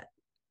 I'll bet.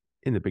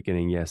 In the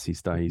beginning, yes, he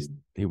studied.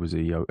 He was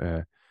in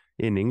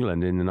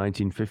England in the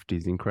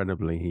 1950s.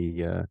 Incredibly,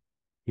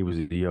 he was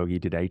a yogi. He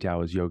did 8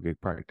 hours yogic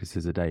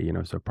practices a day.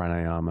 So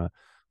pranayama,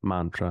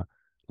 mantra,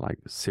 like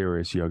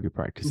serious yoga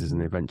practices,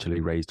 and eventually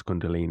raised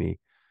Kundalini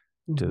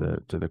to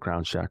the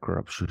crown chakra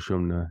up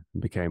Sushumna,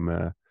 and became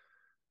an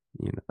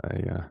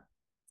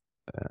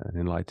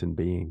enlightened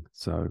being.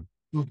 So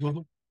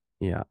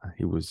Yeah,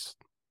 he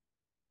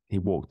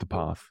walked the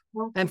path.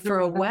 And for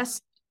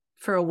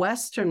a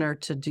Westerner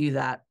to do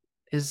that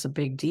is a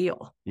big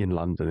deal. In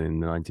London in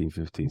the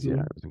 1950s,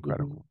 yeah, it was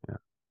incredible.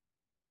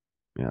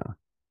 Yeah.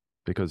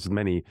 Because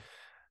many,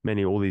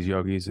 all these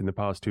yogis in the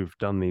past who've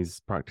done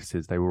these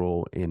practices, they were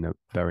all in a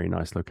very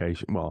nice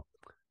location. Well,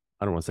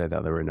 I don't want to say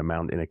that they were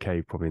in a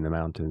cave, probably in the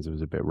mountains. It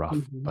was a bit rough,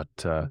 but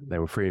they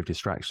were free of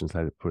distractions.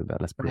 Let's put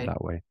it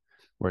that way.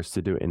 Whereas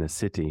to do it in a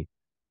city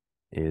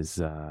is,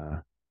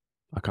 I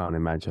can't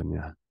imagine.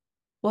 Yeah.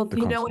 Well,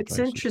 it's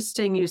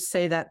interesting you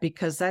say that,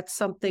 because that's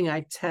something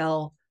I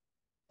tell,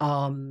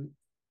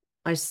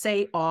 I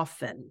say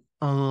often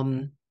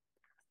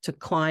to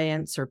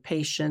clients or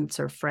patients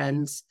or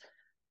friends.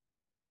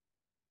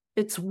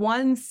 It's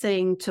one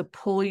thing to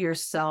pull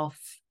yourself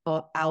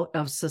out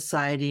of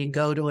society and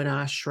go to an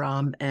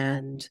ashram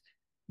and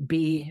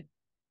be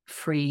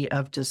free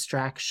of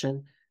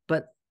distraction.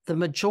 But the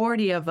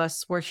majority of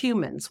us, we're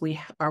humans. We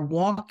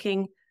walk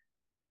in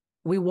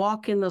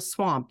the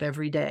swamp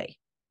every day.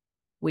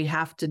 We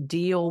have to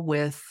deal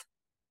with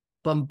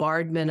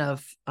bombardment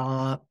of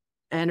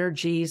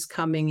energies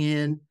coming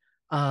in,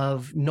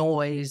 of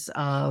noise,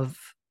 of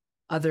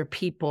other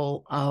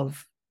people,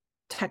 of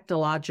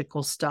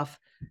technological stuff.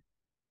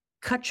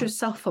 Cut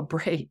yourself a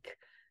break.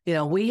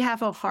 We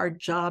have a hard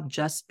job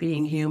just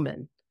being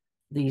human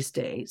these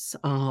days.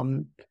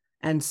 And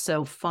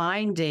so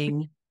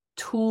finding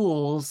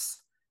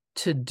tools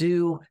to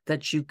do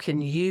that you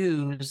can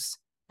use,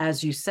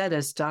 as you said,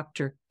 as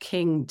Dr.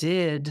 King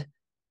did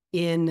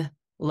in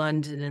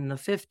London in the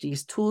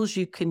 50s, tools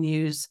you can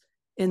use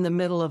in the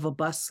middle of a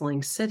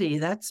bustling city,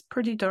 that's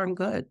pretty darn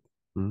good.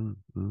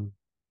 Mm-hmm.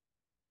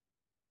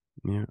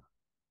 Yeah.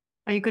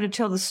 Are you going to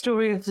tell the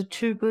story of the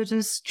two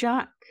Buddhas,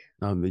 Jack?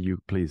 You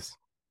please.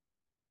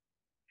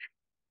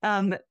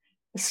 A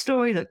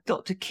story that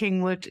Dr.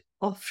 King would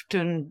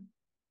often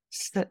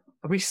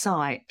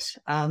recite,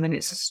 and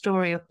it's a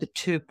story of the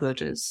two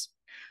Buddhas.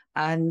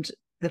 And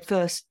the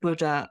first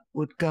Buddha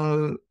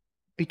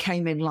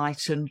became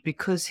enlightened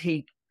because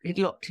he'd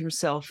locked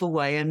himself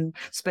away and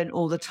spent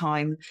all the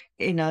time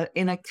in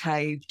a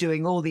cave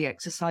doing all the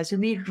exercise,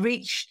 and he'd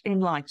reached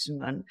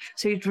enlightenment.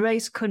 So he'd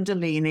raised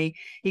Kundalini.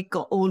 He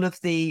got all of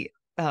the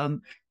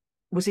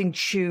was in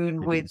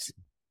tune with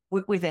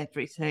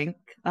everything.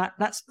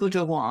 That's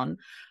Buddha 1.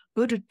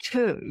 Buddha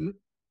 2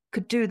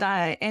 could do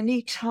that at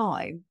any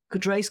time,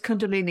 could raise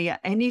Kundalini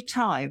at any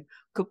time,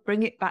 could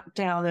bring it back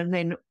down, and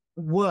then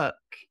work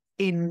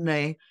in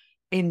the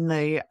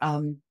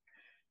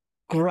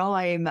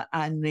grime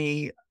and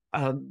in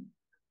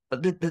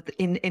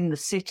the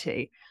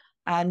city.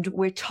 And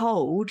we're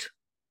told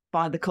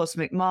by the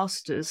cosmic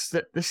masters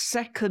that the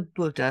second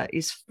Buddha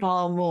is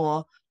far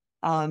more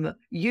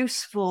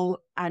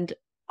useful and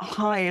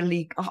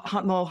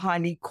more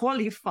highly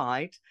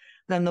qualified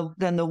than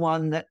the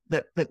one that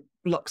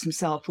locks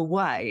himself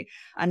away.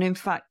 And in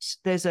fact,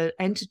 there's an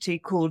entity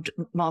called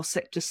Mars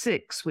Sector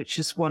 6, which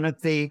is one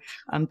of the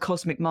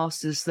cosmic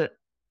masters that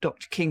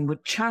Dr. King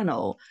would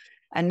channel.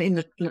 And in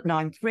the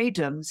 9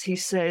 Freedoms, he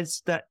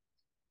says that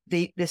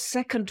the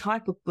second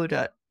type of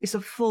Buddha is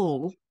a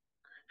fool.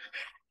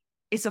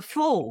 It's a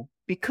fool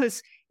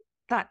because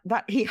that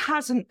he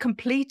hasn't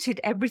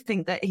completed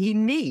everything that he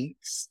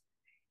needs.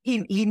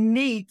 He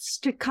needs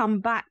to come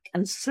back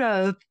and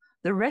serve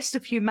the rest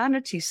of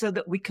humanity so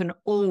that we can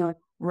all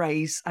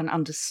raise and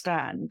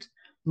understand.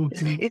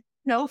 Mm-hmm. It's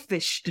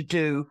selfish to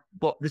do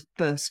what the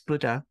first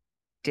Buddha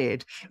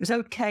did. It was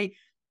okay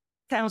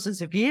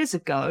thousands of years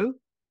ago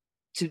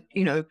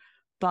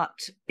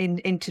but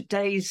in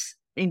today's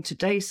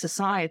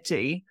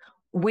society,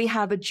 we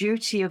have a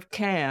duty of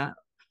care,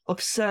 of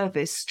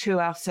service to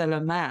our fellow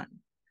man.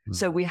 Mm.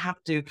 So we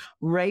have to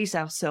raise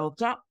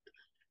ourselves up,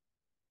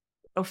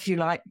 if you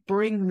like,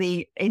 bring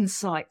the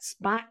insights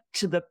back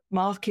to the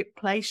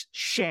marketplace,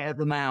 share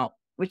them out,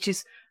 which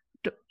is,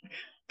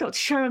 Dr.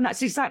 Sharon,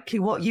 that's exactly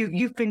what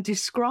you've been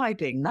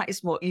describing. That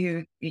is what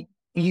you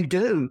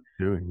do.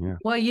 Doing, yeah.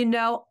 Well,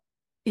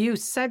 you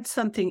said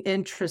something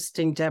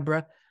interesting,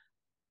 Deborah.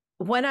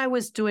 When I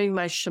was doing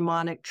my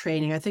shamanic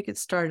training, I think it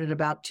started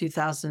about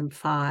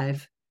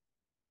 2005,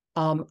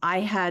 I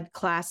had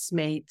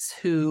classmates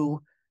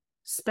who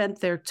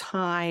spent their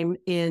time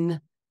in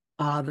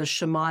the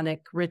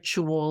shamanic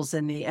rituals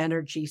and the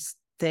energy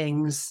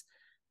things,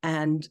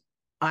 and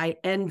I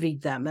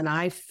envied them. And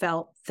I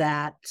felt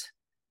that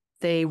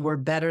they were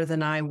better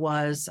than I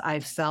was. I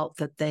felt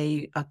that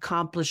they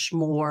accomplished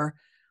more.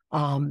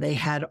 They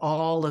had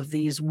all of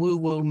these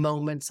woo-woo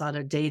moments on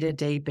a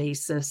day-to-day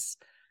basis.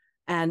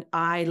 And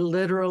I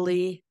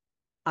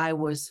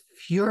was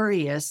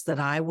furious that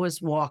I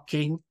was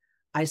walking.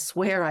 I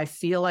swear, I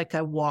feel like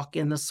I walk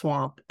in the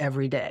swamp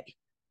every day.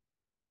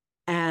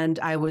 And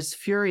I was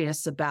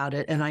furious about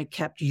it. And I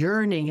kept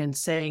yearning and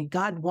saying,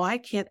 God, why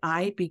can't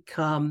I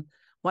go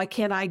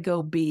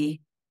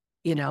be,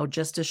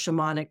 just a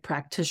shamanic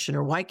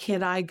practitioner? Why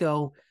can't I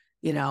go,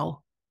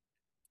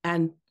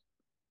 and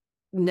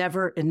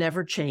it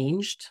never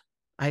changed.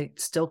 I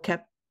still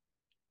kept,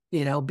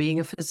 being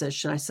a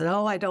physician. I said,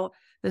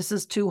 this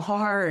is too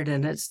hard.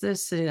 And it's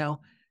this,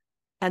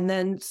 and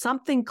then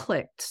something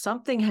clicked,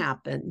 something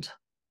happened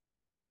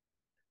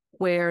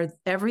where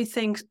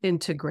everything's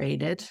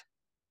integrated.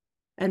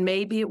 And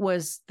maybe it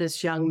was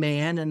this young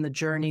man and the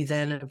journey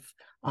then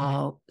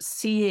of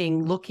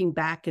looking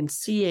back and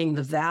seeing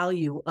the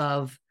value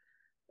of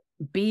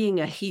being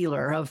a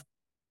healer,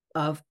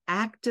 of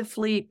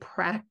actively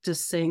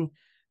practicing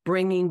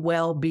bringing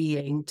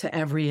well-being to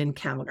every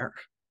encounter,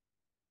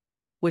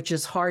 which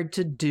is hard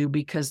to do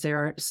because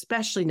there are,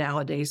 especially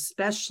nowadays,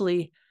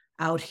 especially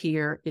out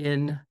here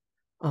in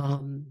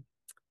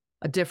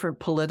a different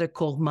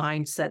political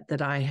mindset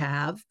that I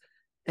have,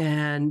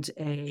 and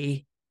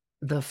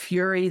the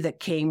fury that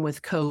came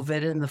with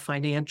COVID and the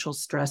financial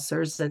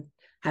stressors and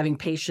having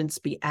patients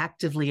be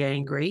actively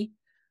angry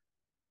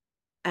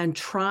and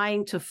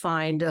trying to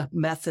find a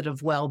method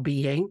of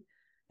well-being.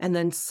 And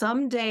then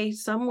someday,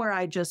 somewhere,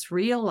 I just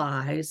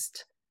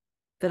realized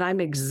that I'm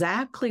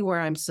exactly where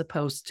I'm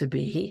supposed to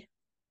be,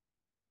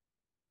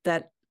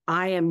 that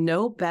I am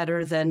no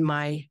better than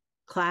my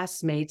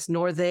classmates,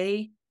 nor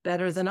they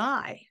better than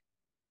I.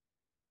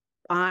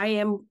 I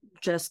am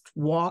just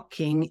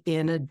walking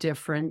in a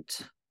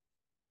different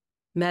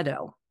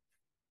meadow,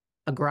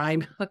 a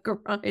grimy,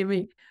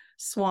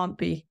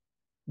 swampy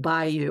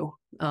bayou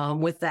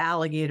with the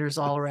alligators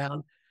all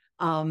around.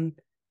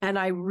 And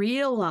I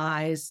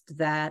realized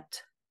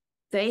that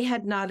they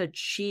had not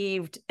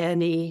achieved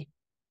any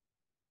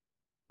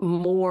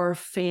more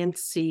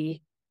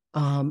fancy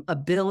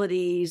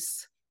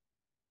abilities.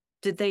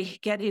 Did they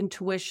get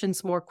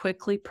intuitions more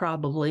quickly?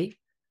 Probably.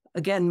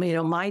 Again,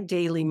 my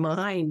daily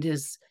mind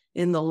is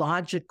in the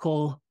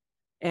logical,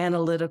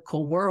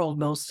 analytical world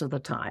most of the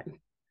time.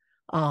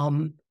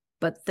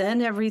 But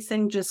then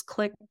everything just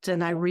clicked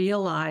and I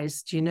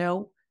realized,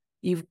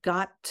 you've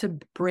got to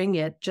bring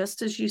it,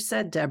 just as you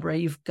said, Deborah,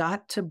 you've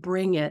got to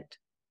bring it.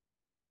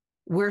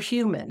 We're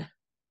human.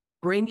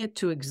 Bring it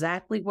to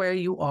exactly where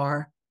you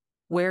are,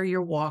 where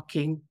you're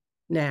walking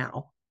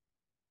now.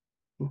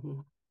 Mm-hmm.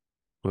 Well,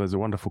 there's a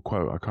wonderful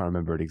quote. I can't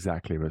remember it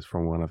exactly, but it's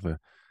from one of the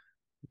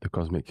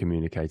cosmic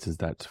communicators,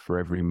 that for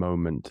every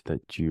moment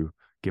that you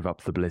give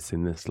up the bliss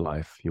in this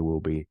life, you will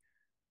be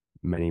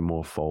many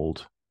more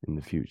fold in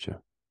the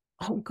future.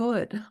 Oh,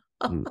 good.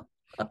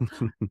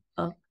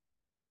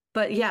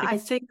 But yeah, I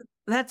think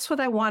that's what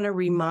I want to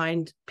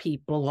remind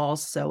people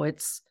also.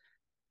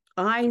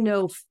 I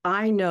know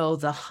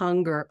the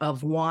hunger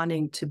of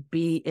wanting to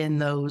be in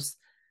those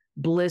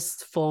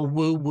blissful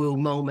woo-woo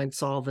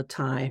moments all the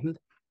time,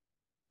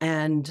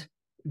 and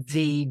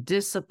the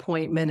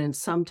disappointment and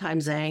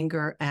sometimes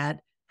anger at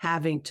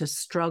having to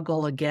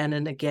struggle again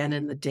and again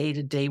in the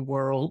day-to-day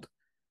world.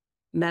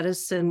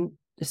 Medicine,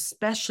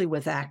 especially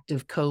with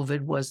active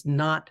COVID, was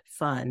not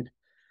fun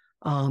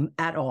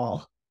at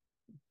all.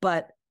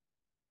 But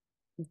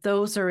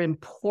those are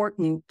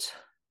important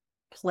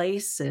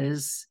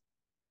places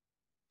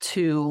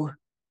to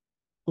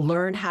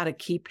learn how to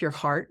keep your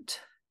heart,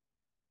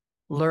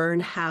 learn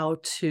how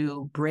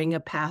to bring a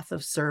path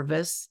of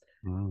service,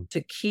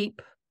 to keep,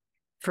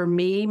 for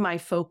me, my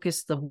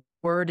focus, the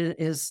word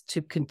is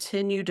to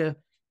continue to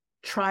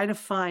try to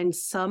find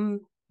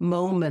some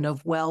moment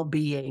of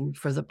well-being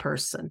for the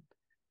person,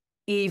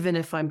 even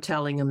if I'm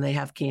telling them they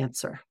have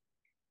cancer.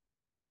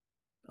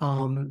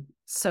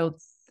 So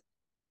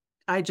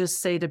I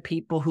just say to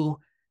people who,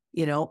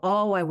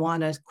 I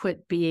want to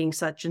quit being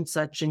such and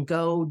such and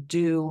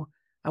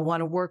I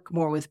want to work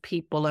more with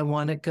people. I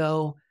want to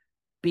go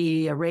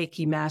be a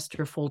Reiki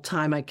master full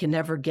time. I can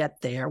never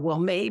get there. Well,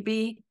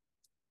 maybe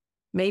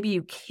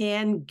you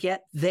can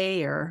get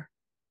there,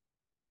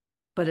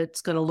 but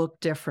it's going to look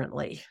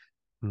differently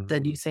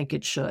than you think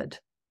it should.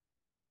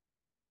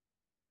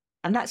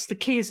 And that's the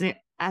key, isn't it?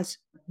 As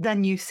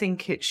than you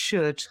think it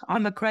should.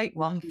 I'm a great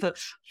one for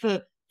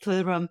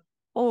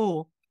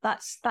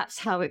that's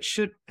how it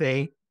should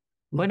be.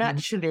 When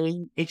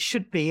actually it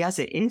should be as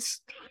it is.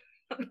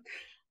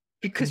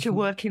 Because you're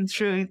working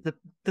through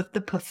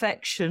the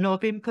perfection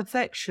of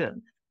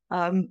imperfection.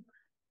 I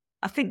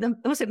think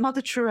was it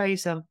Mother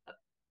Teresa?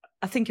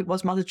 I think it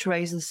was Mother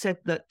Teresa said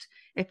that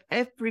if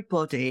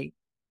everybody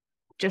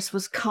just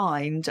was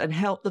kind and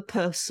helped the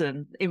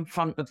person in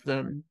front of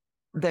them,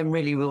 then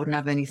really we wouldn't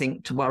have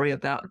anything to worry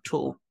about at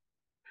all.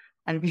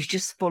 And if you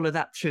just follow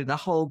that through the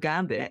whole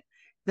gambit,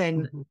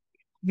 then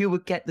you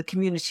would get the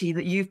community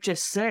that you've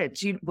just said,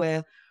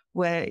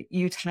 where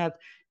you'd have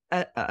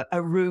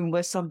a room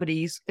where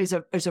somebody is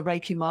a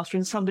Reiki master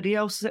and somebody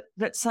else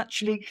that's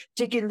actually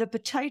digging the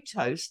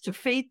potatoes to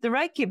feed the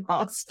Reiki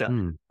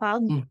master.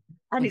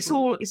 And it's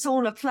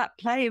all a flat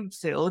playing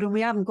field, and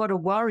we haven't got to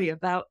worry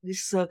about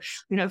this,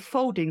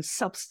 folding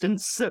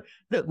substance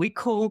that we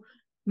call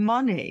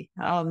money.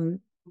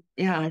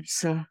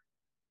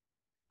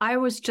 I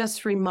was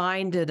just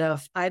reminded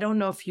of, I don't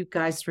know if you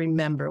guys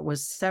remember, it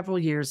was several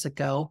years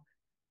ago.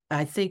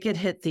 I think it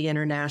hit the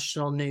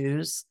international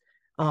news.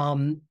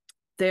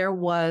 There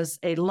was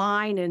a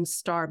line in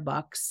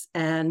Starbucks,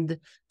 and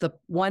the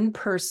one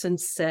person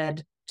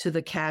said to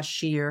the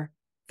cashier,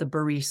 the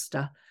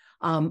barista,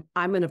 I'm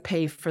going to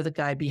pay for the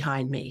guy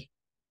behind me.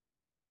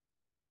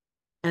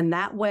 And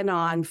that went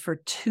on for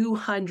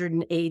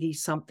 280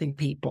 something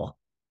people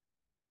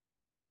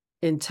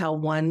until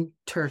one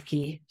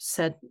turkey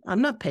said,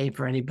 I'm not paying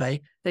for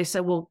anybody. They said,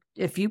 well,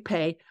 if you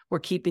pay, we're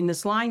keeping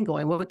this line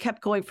going. Well, it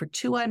kept going for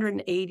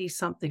 280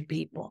 something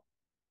people.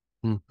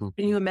 Mm-hmm.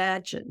 Can you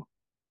imagine?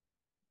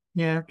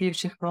 Yeah,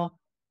 beautiful.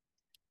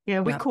 Yeah,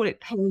 we call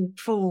it paying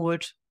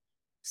forward.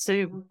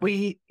 So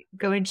we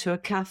go into a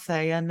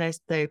cafe and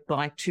they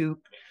buy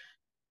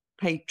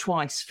pay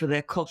twice for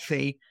their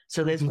coffee.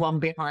 So there's one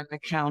behind the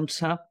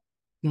counter.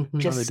 Mm-hmm.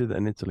 They did that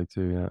in Italy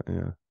too.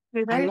 Yeah.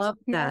 I love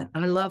that.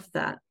 I love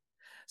that.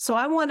 So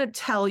I want to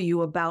tell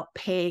you about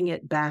paying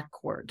it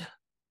backward,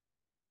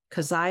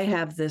 because I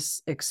have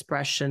this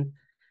expression,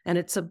 and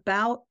it's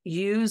about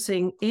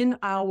using in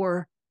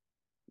our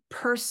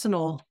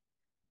personal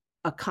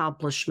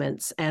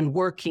accomplishments and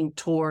working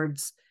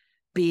towards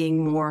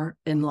being more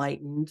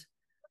enlightened.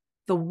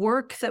 The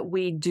work that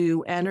we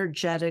do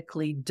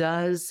energetically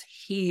does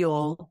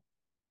heal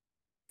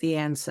the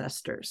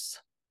ancestors.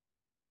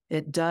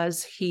 It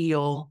does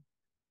heal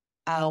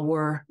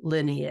our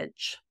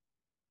lineage.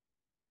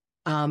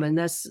 And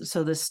this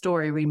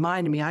story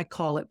reminded me, I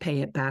call it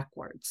pay it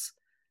backwards.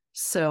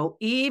 So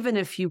even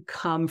if you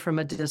come from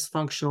a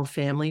dysfunctional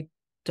family,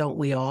 don't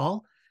we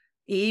all?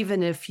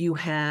 Even if you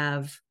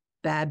have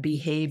bad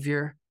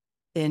behavior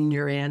in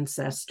your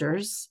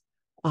ancestors,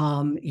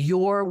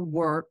 your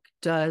work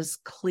does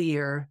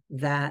clear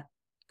that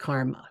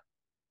karma.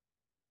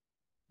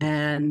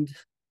 And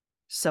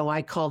so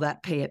I call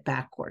that pay it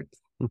backwards.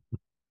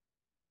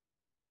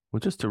 Well,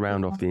 just to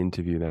round off the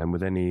interview then,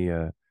 with any,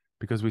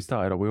 because we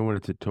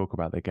wanted to talk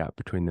about the gap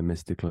between the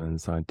mystical and the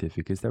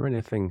scientific. Is there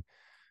anything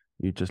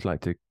you'd just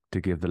like to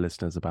give the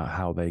listeners about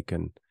how they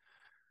can,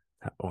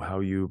 or how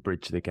you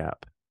bridge the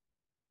gap?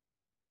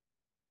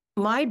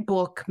 My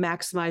book,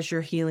 Maximize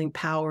Your Healing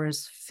Power,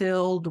 is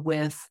filled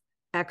with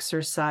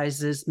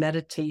exercises,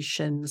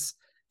 meditations,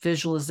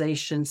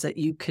 visualizations that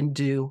you can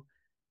do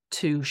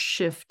to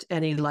shift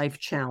any life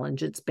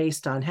challenge. It's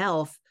based on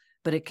health,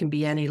 but it can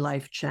be any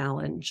life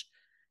challenge.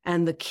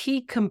 And the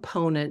key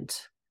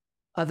component,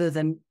 other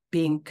than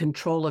being in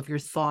control of your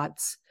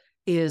thoughts,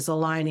 is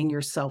aligning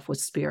yourself with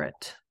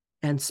spirit.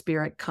 And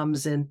spirit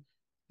comes in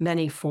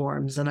many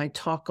forms. And I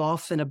talk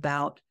often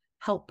about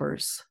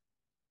helpers.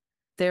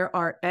 There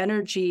are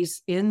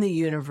energies in the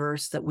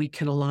universe that we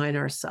can align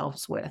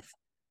ourselves with.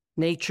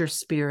 Nature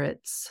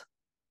spirits,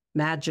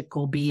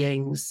 magical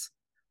beings,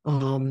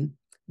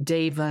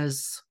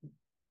 devas,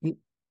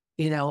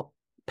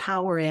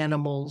 power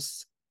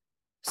animals,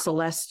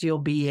 celestial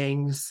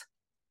beings.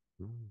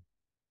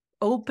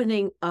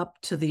 Opening up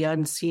to the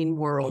unseen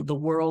world, the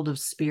world of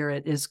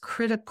spirit, is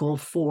critical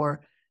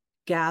for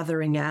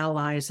gathering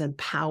allies and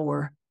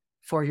power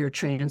for your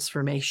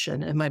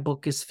transformation. And my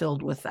book is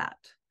filled with that.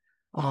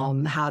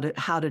 How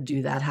to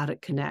do that, how to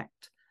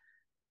connect.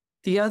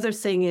 The other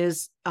thing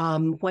is,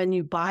 when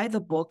you buy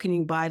the book, and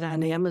you can buy it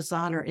on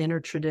Amazon or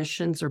Inner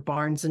Traditions or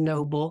Barnes &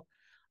 Noble,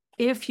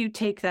 if you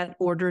take that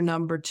order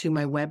number to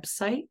my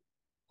website,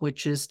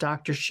 which is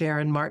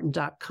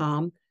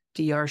drsharonmartin.com,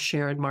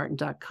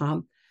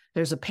 drsharonmartin.com,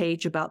 there's a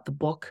page about the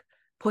book.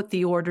 Put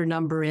the order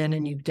number in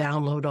and you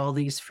download all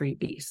these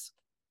freebies.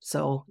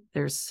 So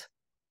there's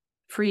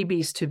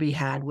freebies to be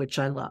had, which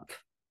I love.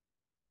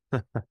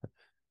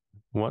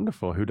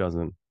 Wonderful. Who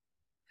doesn't?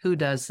 Who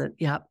doesn't?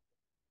 Yep.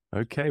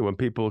 Okay. When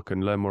people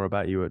can learn more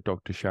about you at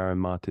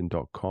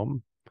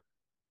drsharonmartin.com.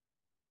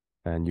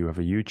 And you have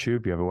a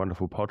YouTube, you have a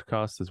wonderful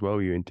podcast as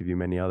well. You interview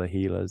many other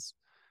healers,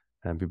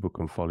 and people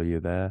can follow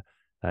you there.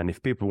 And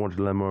if people want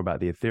to learn more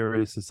about the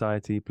Aetherius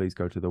Society, please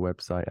go to the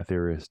website,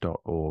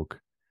 aetherius.org.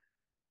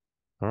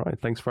 All right.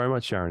 Thanks very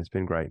much, Sharon. It's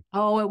been great.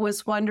 Oh, it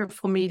was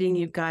wonderful meeting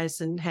you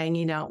guys and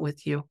hanging out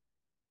with you.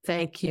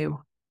 Thank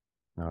you.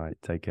 All right.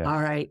 Take care.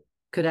 All right.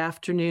 Good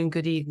afternoon.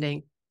 Good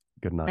evening.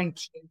 Good night. Thank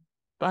you.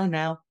 Bye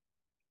now.